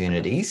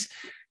opportunities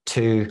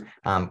to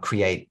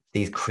create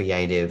these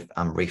creative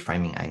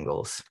reframing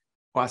angles.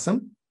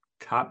 Awesome.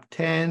 Top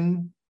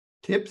 10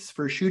 tips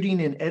for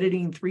shooting and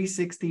editing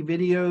 360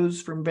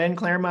 videos from Ben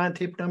Claremont.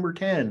 Tip number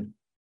 10.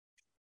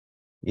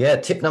 Yeah,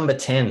 tip number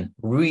 10,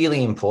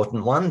 really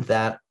important one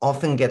that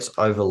often gets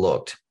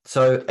overlooked.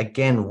 So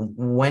again,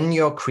 when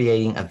you're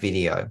creating a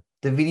video,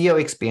 the video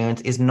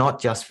experience is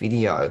not just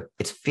video.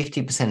 It's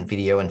 50%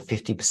 video and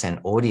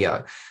 50%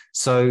 audio.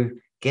 So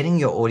getting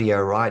your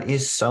audio right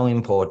is so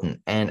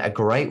important, and a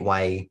great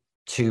way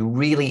to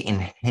really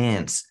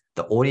enhance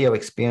the audio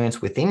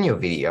experience within your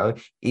video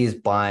is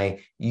by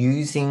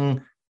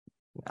using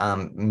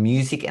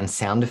music and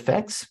sound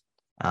effects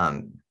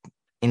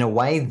in a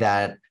way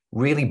that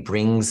really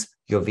brings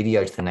your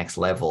video to the next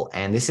level.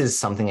 And this is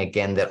something,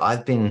 again, that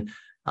I've been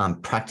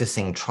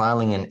practicing,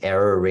 trialing and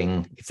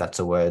erroring, if that's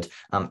a word,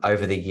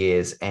 over the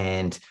years.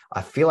 And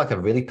I feel like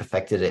I've really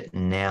perfected it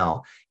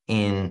now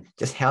in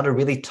just how to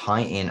really tie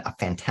in a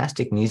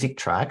fantastic music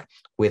track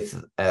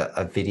with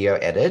a video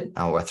edit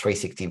or a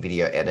 360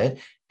 video edit,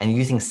 and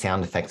using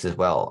sound effects as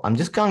well. I'm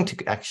just going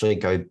to actually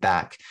go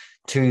back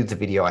to the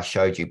video I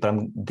showed you, but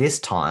this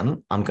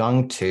time I'm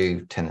going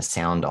to turn the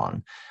sound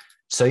on,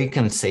 so you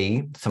can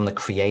see some of the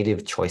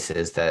creative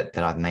choices that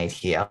I've made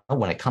here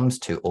when it comes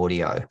to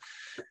audio.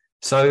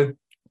 So,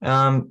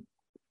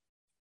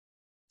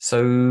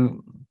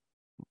 so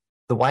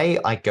the way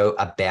I go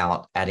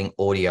about adding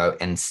audio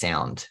and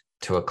sound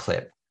to a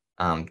clip,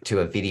 to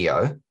a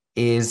video,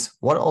 is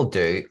what I'll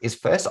do is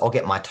first I'll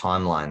get my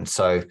timeline.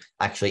 So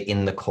actually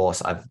in the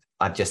course,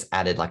 I've just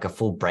added like a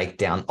full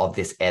breakdown of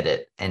this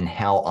edit and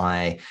how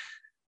I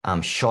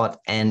shot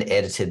and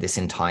edited this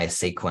entire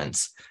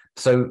sequence.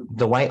 So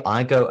the way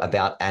I go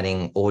about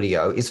adding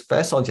audio is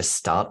first I'll just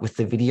start with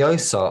the video.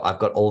 So I've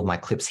got all of my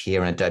clips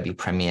here in Adobe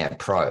Premiere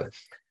Pro.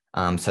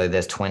 So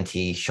there's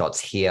 20 shots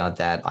here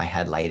that I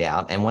had laid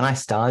out. And when I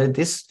started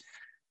this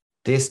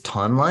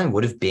timeline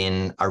would have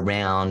been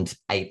around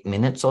 8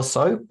 minutes or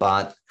so,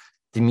 but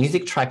the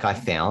music track I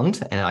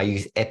found, and I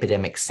use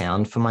Epidemic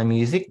Sound for my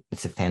music.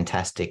 It's a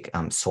fantastic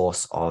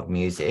source of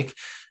music.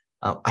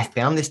 I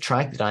found this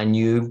track that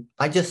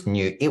I just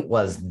knew it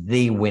was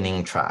the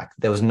winning track.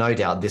 There was no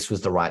doubt this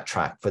was the right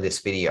track for this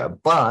video.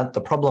 But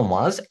the problem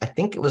was, I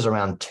think it was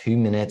around 2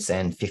 minutes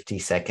and 50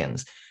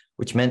 seconds,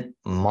 which meant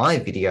my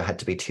video had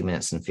to be 2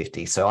 minutes and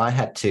 50. So I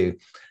had to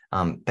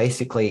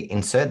basically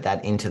insert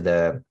that into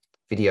the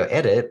video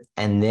edit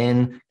and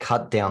then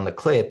cut down the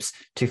clips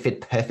to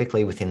fit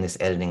perfectly within this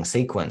editing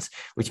sequence,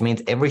 which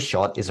means every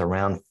shot is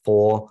around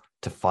 4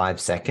 to 5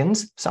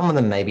 seconds. Some of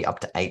them maybe up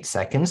to 8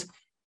 seconds.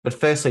 But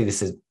firstly,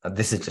 this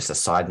is just a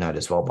side note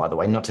as well, by the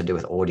way, not to do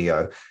with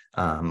audio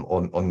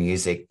or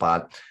music,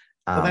 but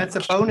well, that's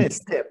a bonus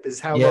tip. Is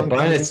how long?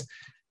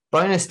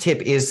 Bonus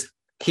tip is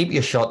keep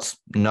your shots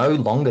no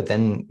longer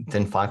than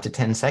 5 to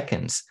 10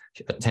 seconds.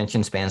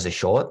 Attention spans are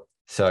short,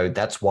 so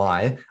that's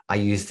why I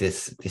use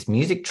this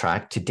music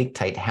track to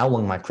dictate how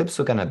long my clips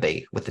were going to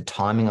be. With the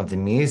timing of the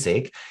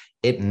music,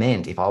 it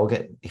meant if I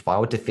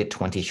were to fit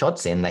 20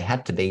 shots in, they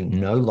had to be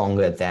no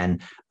longer than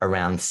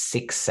around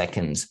 6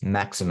 seconds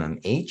maximum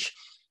each.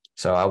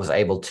 So I was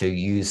able to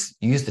use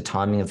the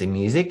timing of the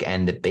music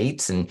and the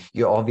beats, and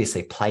you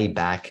obviously play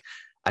back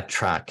a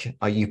track,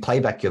 or you play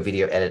back your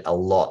video edit a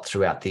lot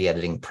throughout the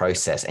editing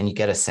process, and you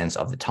get a sense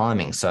of the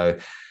timing. So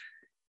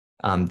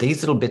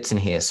these little bits in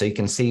here, so you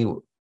can see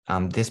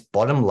this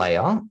bottom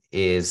layer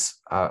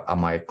are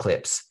my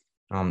clips.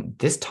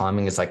 This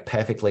timing is like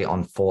perfectly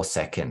on 4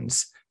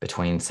 seconds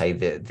between, say,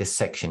 this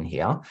section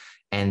here.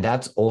 And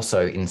that's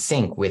also in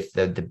sync with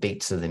the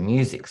beats of the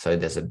music. So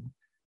there's a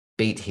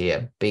beat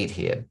here, beat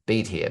here,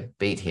 beat here,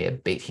 beat here,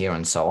 beat here,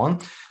 and so on.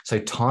 So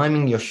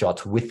timing your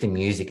shots with the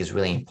music is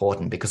really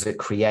important because it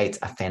creates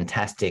a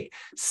fantastic,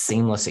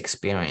 seamless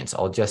experience.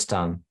 I'll just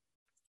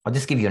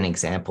give you an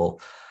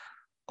example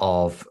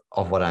of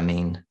what I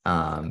mean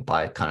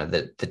by kind of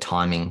the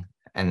timing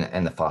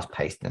and the fast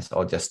pacedness.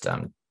 I'll just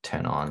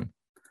turn on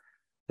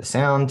the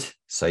sound.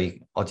 So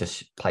I'll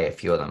just play a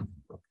few of them.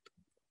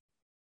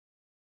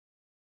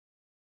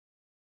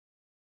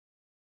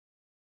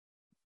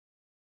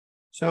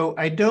 So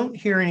I don't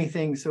hear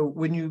anything. So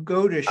when you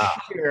go to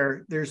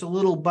share, there's a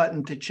little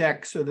button to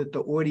check so that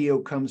the audio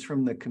comes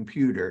from the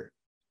computer.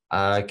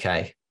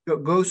 Okay.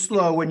 Go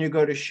slow when you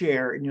go to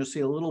share, and you'll see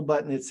a little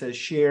button that says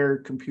share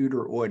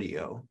computer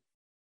audio.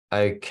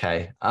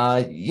 Okay.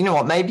 You know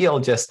what? Maybe I'll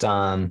just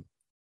tell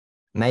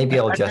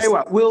you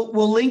what,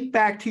 we'll link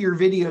back to your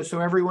video so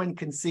everyone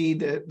can see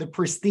the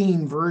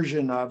pristine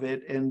version of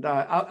it, and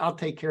I'll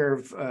take care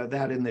of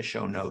that in the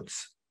show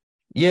notes.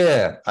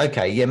 Yeah.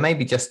 Okay. Yeah.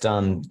 Maybe just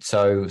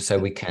so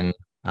we can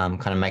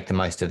kind of make the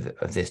most of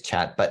this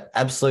chat. But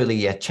absolutely,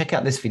 yeah. Check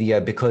out this video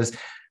because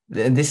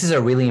this is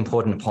a really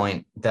important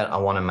point that I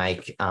want to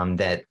make.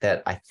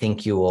 That I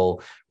think you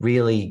will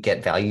really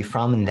get value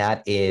from, and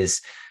that is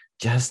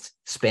just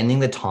spending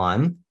the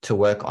time to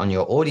work on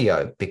your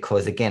audio.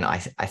 Because again, I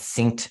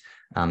synced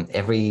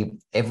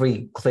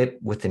every clip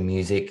with the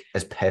music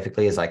as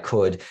perfectly as I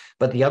could,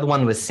 but the other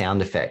one was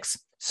sound effects.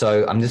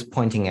 So I'm just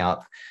pointing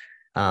out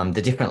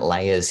the different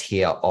layers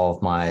here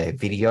of my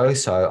video.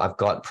 So I've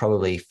got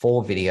probably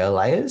 4 video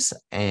layers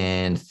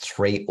and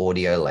 3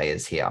 audio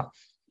layers here.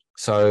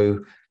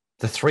 So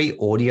the 3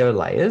 audio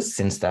layers,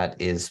 since that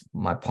is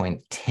my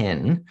point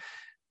 10,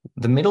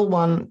 the middle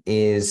one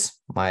is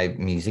my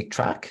music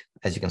track.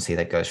 As you can see,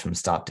 that goes from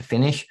start to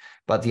finish,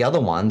 but the other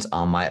ones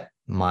are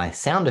my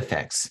sound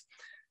effects.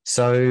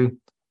 So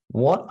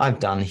what I've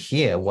done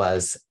here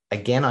was,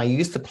 again, I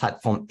used the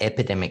platform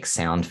Epidemic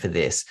Sound for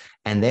this,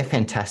 and they're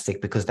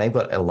fantastic because they've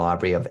got a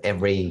library of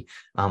every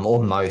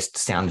or most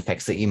sound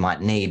effects that you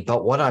might need.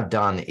 But what I've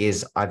done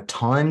is I've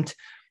timed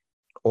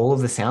all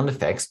of the sound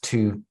effects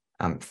to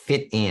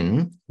fit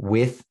in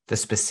with the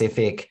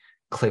specific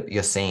clip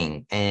you're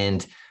seeing.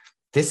 And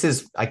this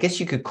is, I guess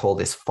you could call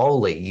this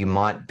Foley. You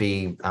might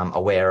be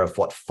aware of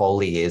what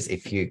Foley is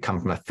if you come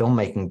from a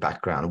filmmaking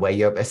background, where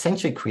you're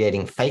essentially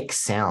creating fake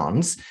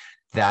sounds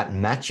that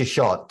match a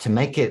shot to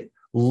make it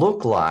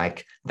look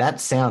like that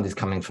sound is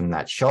coming from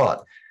that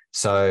shot.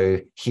 So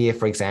here,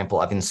 for example,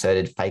 I've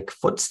inserted fake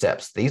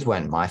footsteps. These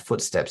weren't my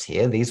footsteps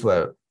here. These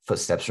were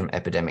footsteps from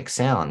Epidemic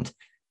Sound.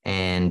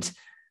 And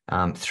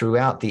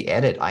throughout the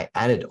edit, I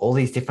added all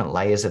these different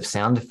layers of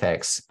sound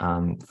effects.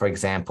 For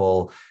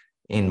example,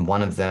 in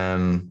one of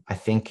them, I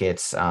think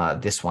it's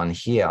this one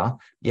here.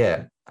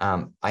 Yeah,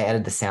 I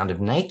added the sound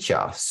of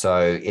nature.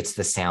 So it's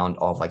the sound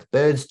of like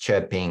birds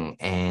chirping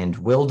and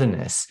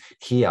wilderness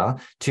here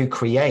to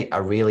create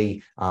a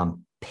really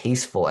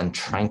peaceful and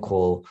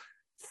tranquil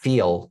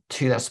feel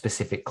to that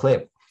specific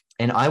clip.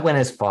 And I went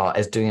as far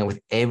as doing it with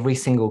every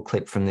single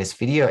clip from this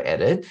video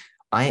edit.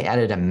 I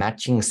added a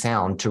matching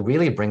sound to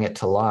really bring it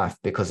to life,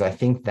 because I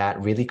think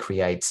that really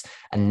creates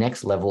a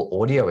next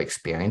level audio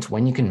experience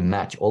when you can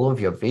match all of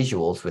your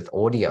visuals with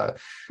audio.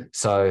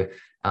 So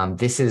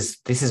this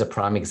is a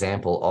prime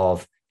example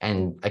of,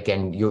 and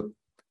again,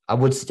 I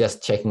would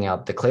suggest checking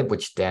out the clip,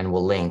 which Dan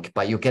will link,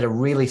 but you'll get a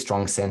really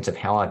strong sense of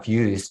how I've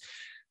used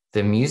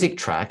the music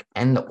track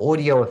and the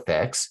audio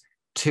effects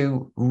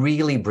to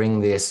really bring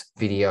this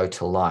video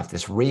to life,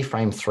 this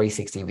reframe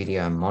 360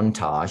 video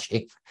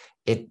montage.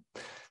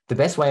 The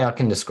best way I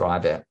can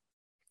describe it,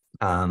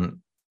 I'll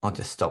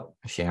just stop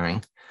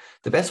sharing.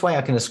 The best way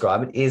I can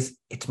describe it is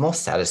it's more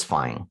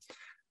satisfying.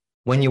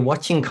 When you're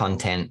watching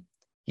content,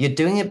 you're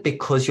doing it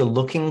because you're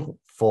looking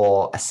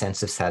for a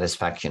sense of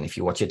satisfaction. If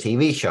you watch a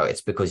TV show,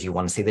 it's because you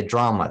want to see the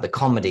drama, the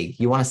comedy.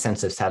 You want a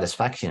sense of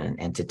satisfaction and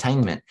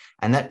entertainment.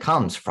 And that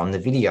comes from the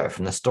video,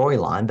 from the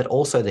storyline, but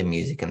also the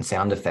music and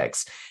sound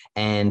effects.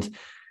 And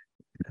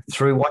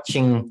through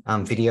watching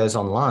videos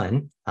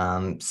online,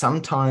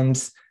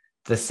 sometimes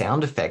the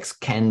sound effects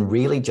can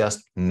really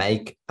just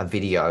make a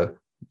video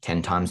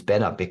 10 times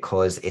better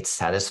because it's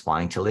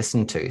satisfying to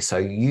listen to. So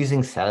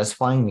using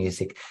satisfying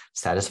music,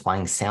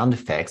 satisfying sound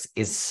effects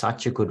is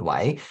such a good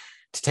way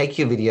to take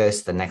your videos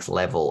to the next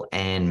level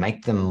and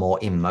make them more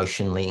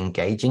emotionally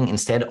engaging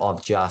instead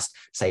of just,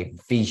 say,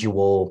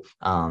 visual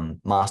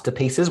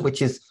masterpieces,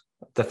 which is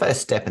the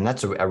first step, and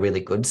that's a really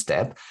good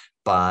step.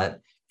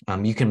 But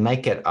you can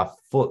make it a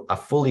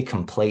fully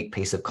complete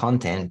piece of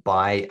content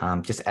by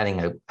just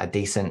adding a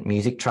decent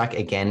music track.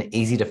 Again,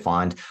 easy to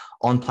find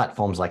on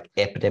platforms like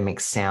Epidemic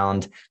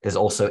Sound. There's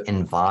also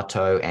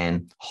Envato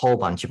and a whole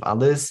bunch of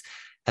others,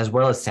 as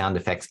well as sound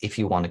effects if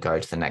you want to go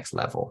to the next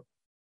level.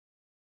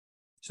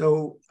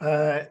 So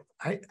I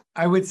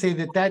would say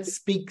that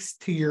speaks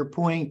to your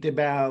point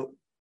about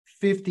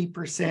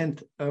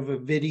 50% of a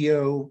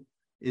video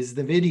is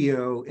the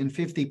video and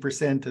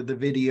 50% of the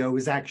video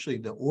is actually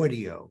the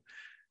audio.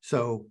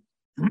 So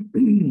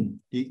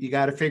you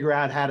got to figure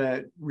out how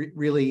to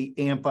really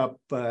amp up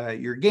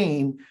your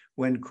game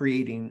when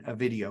creating a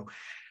video.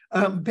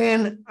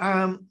 Ben,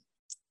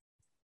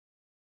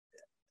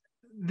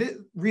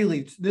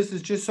 this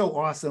is just so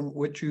awesome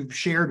what you've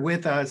shared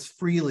with us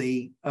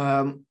freely.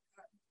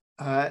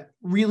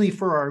 Really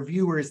for our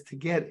viewers to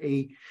get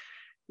a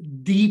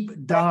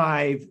deep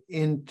dive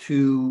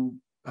into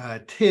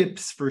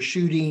tips for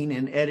shooting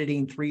and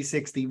editing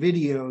 360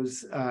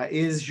 videos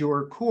is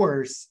your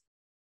course,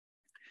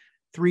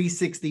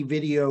 360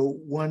 Video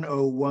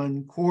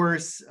 101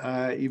 course.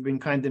 You've been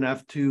kind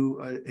enough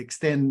to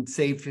extend,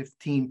 save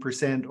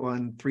 15%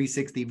 on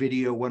 360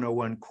 Video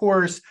 101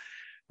 course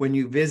when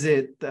you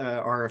visit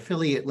our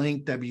affiliate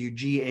link,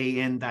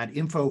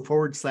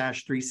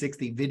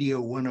 wgan.info/360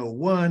 Video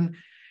 101,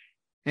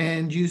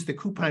 and use the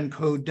coupon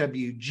code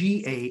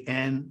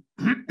WGAN.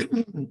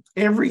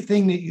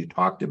 Everything that you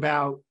talked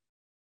about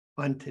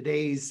on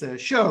today's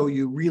show,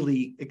 you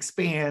really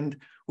expand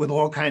with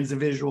all kinds of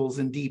visuals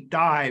and deep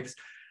dives.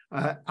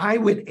 I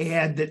would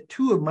add that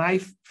two of my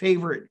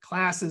favorite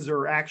classes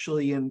are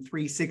actually in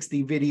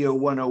 360 Video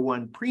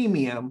 101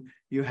 Premium.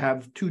 You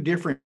have two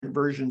different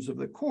versions of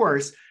the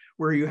course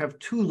where you have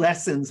two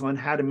lessons on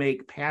how to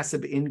make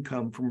passive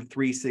income from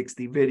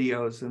 360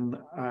 videos. And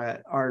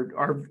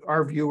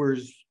our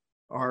viewers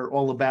are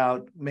all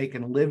about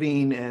making a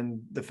living,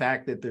 and the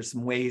fact that there's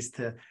some ways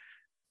to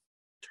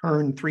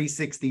turn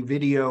 360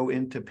 video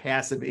into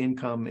passive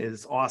income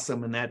is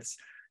awesome. And that's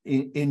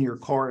in your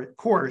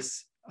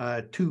course,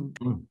 two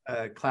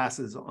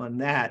classes on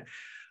that.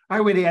 I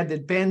would add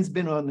that Ben's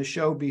been on the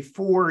show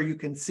before. You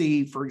can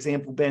see, for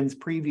example, Ben's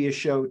previous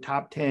show,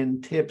 Top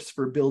 10 Tips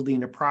for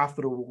Building a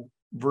Profitable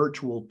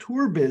Virtual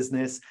Tour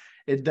Business,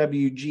 at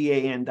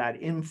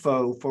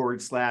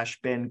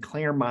wgan.info/Ben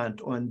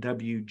Claremont on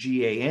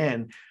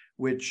WGAN,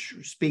 which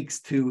speaks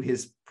to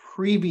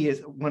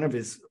one of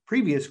his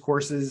previous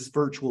courses,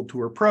 Virtual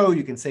Tour Pro.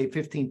 You can save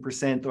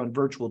 15% on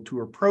Virtual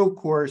Tour Pro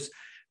course.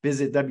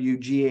 Visit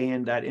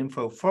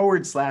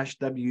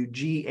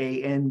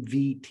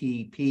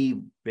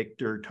wgan.info/WGANVTP,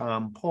 Victor,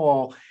 Tom,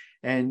 Paul,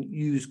 and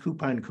use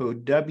coupon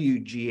code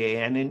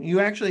WGAN. And you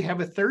actually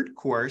have a third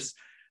course,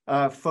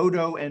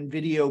 Photo and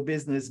Video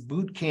Business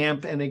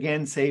Bootcamp. And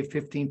again, save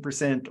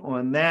 15%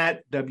 on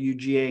that,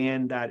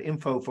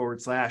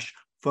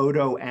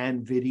 wgan.info/Photo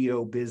and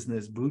Video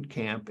Business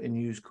Bootcamp, and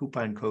use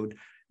coupon code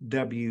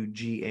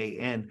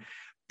WGAN.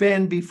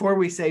 Ben, before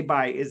we say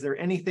bye, is there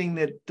anything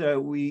that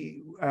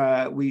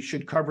we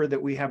should cover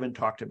that we haven't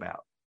talked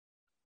about?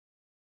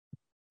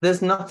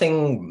 There's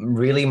nothing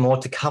really more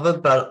to cover,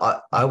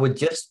 but I would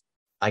just,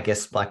 I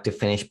guess, like to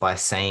finish by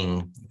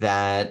saying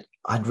that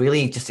I'd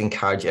really just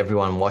encourage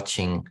everyone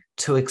watching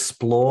to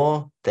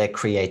explore their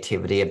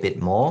creativity a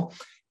bit more.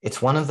 It's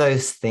one of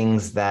those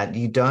things that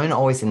you don't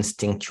always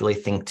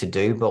instinctually think to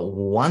do, but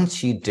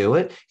once you do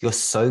it, you're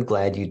so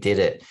glad you did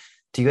it.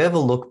 Do you ever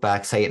look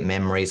back, say, at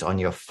memories on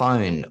your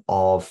phone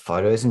of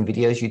photos and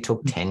videos you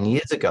took 10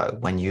 years ago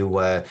when you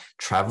were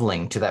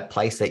traveling to that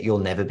place that you'll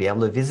never be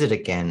able to visit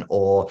again,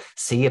 or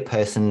see a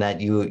person that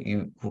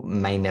you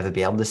may never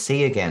be able to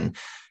see again?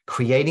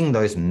 creating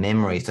those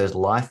memories, those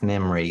life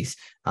memories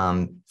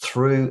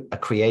through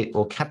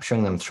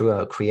capturing them through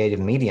a creative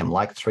medium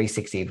like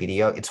 360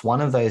 video. It's one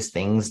of those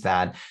things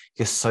that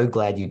you're so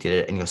glad you did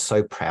it and you're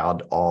so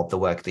proud of the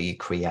work that you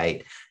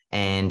create.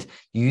 And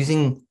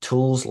using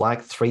tools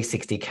like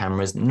 360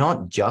 cameras,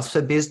 not just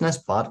for business,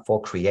 but for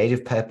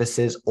creative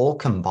purposes, or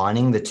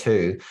combining the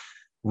two,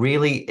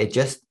 really, it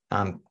just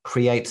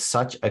creates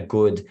such a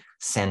good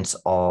sense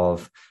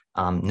of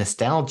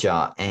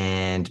nostalgia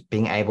and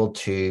being able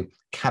to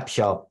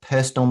capture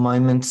personal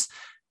moments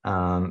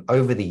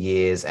over the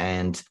years.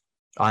 And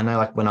I know,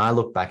 like, when I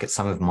look back at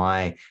some of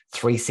my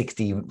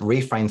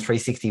reframed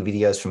 360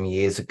 videos from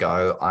years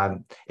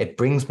ago, it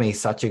brings me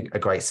such a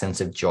great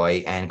sense of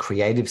joy and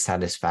creative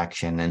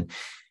satisfaction. And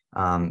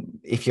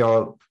if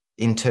you're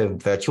into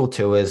virtual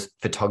tours,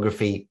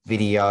 photography,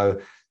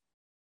 video,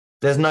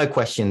 there's no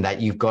question that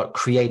you've got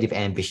creative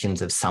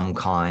ambitions of some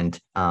kind.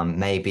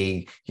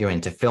 Maybe you're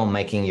into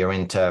filmmaking, you're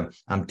into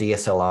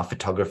DSLR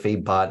photography,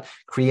 but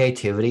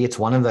creativity, it's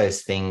one of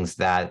those things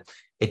that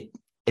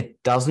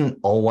it doesn't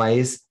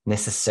always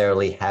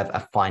necessarily have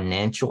a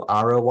financial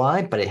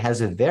ROI, but it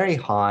has a very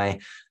high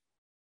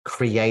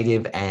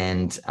creative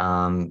and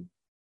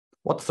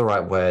what's the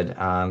right word?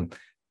 Kind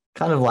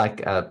of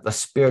like a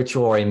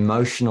spiritual or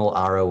emotional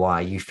ROI.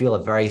 You feel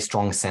a very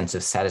strong sense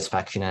of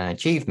satisfaction and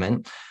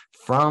achievement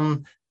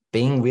from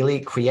being really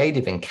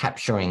creative and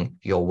capturing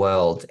your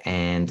world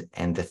and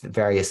the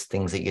various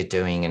things that you're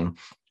doing. And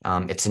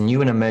it's a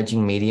new and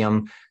emerging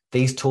medium.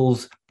 These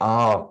tools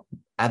are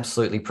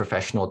absolutely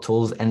professional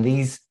tools, and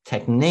these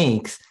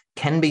techniques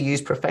can be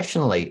used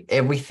professionally.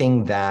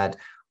 Everything that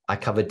I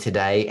covered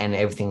today and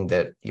everything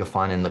that you'll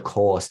find in the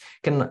course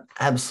can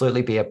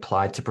absolutely be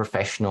applied to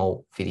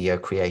professional video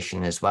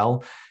creation as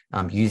well.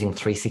 Using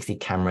 360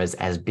 cameras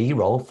as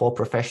B-roll for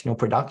professional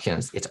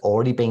productions. It's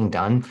already being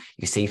done.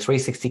 You see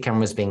 360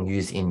 cameras being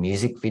used in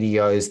music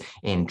videos,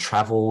 in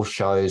travel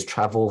shows,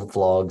 travel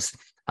vlogs,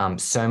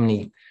 so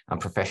many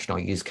professional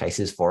use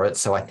cases for it.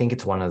 So I think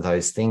it's one of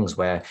those things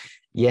where,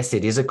 yes,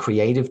 it is a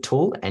creative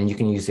tool and you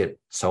can use it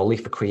solely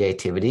for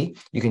creativity.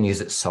 You can use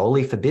it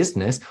solely for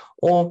business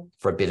or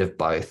for a bit of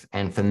both.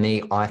 And for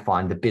me, I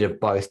find the bit of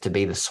both to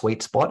be the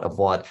sweet spot of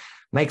what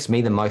makes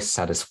me the most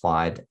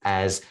satisfied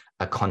as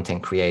a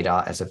content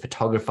creator, as a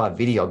photographer,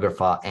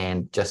 videographer,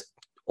 and just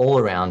all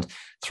around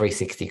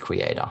 360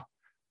 creator.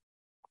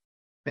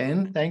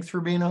 Ben, thanks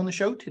for being on the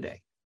show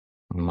today.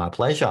 My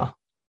pleasure.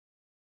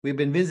 We've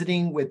been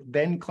visiting with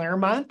Ben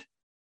Claremont,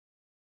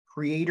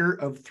 creator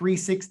of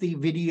 360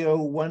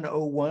 Video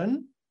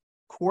 101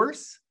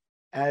 course,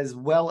 as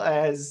well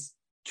as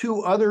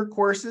 2 other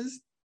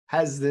courses,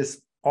 has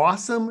this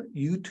awesome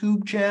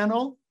YouTube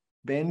channel,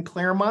 Ben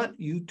Claremont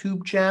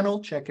YouTube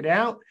channel. Check it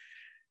out.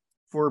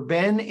 For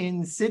Ben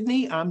in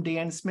Sydney, I'm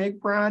Dan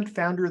Smigbrod,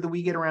 founder of the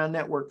We Get Around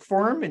Network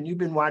Forum, and you've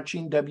been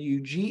watching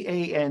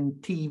WGAN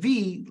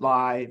TV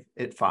live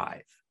at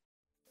 5.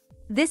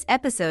 This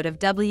episode of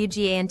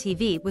WGAN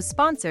TV was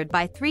sponsored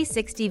by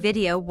 360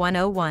 Video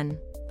 101.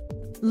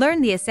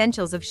 Learn the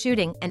essentials of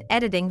shooting and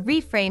editing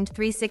reframed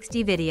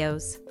 360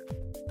 videos.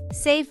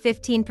 Save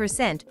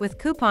 15% with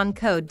coupon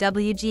code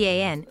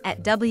WGAN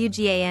at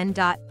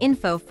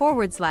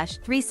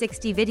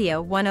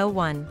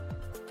wgan.info/360video101.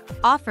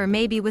 Offer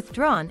may be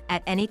withdrawn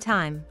at any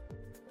time.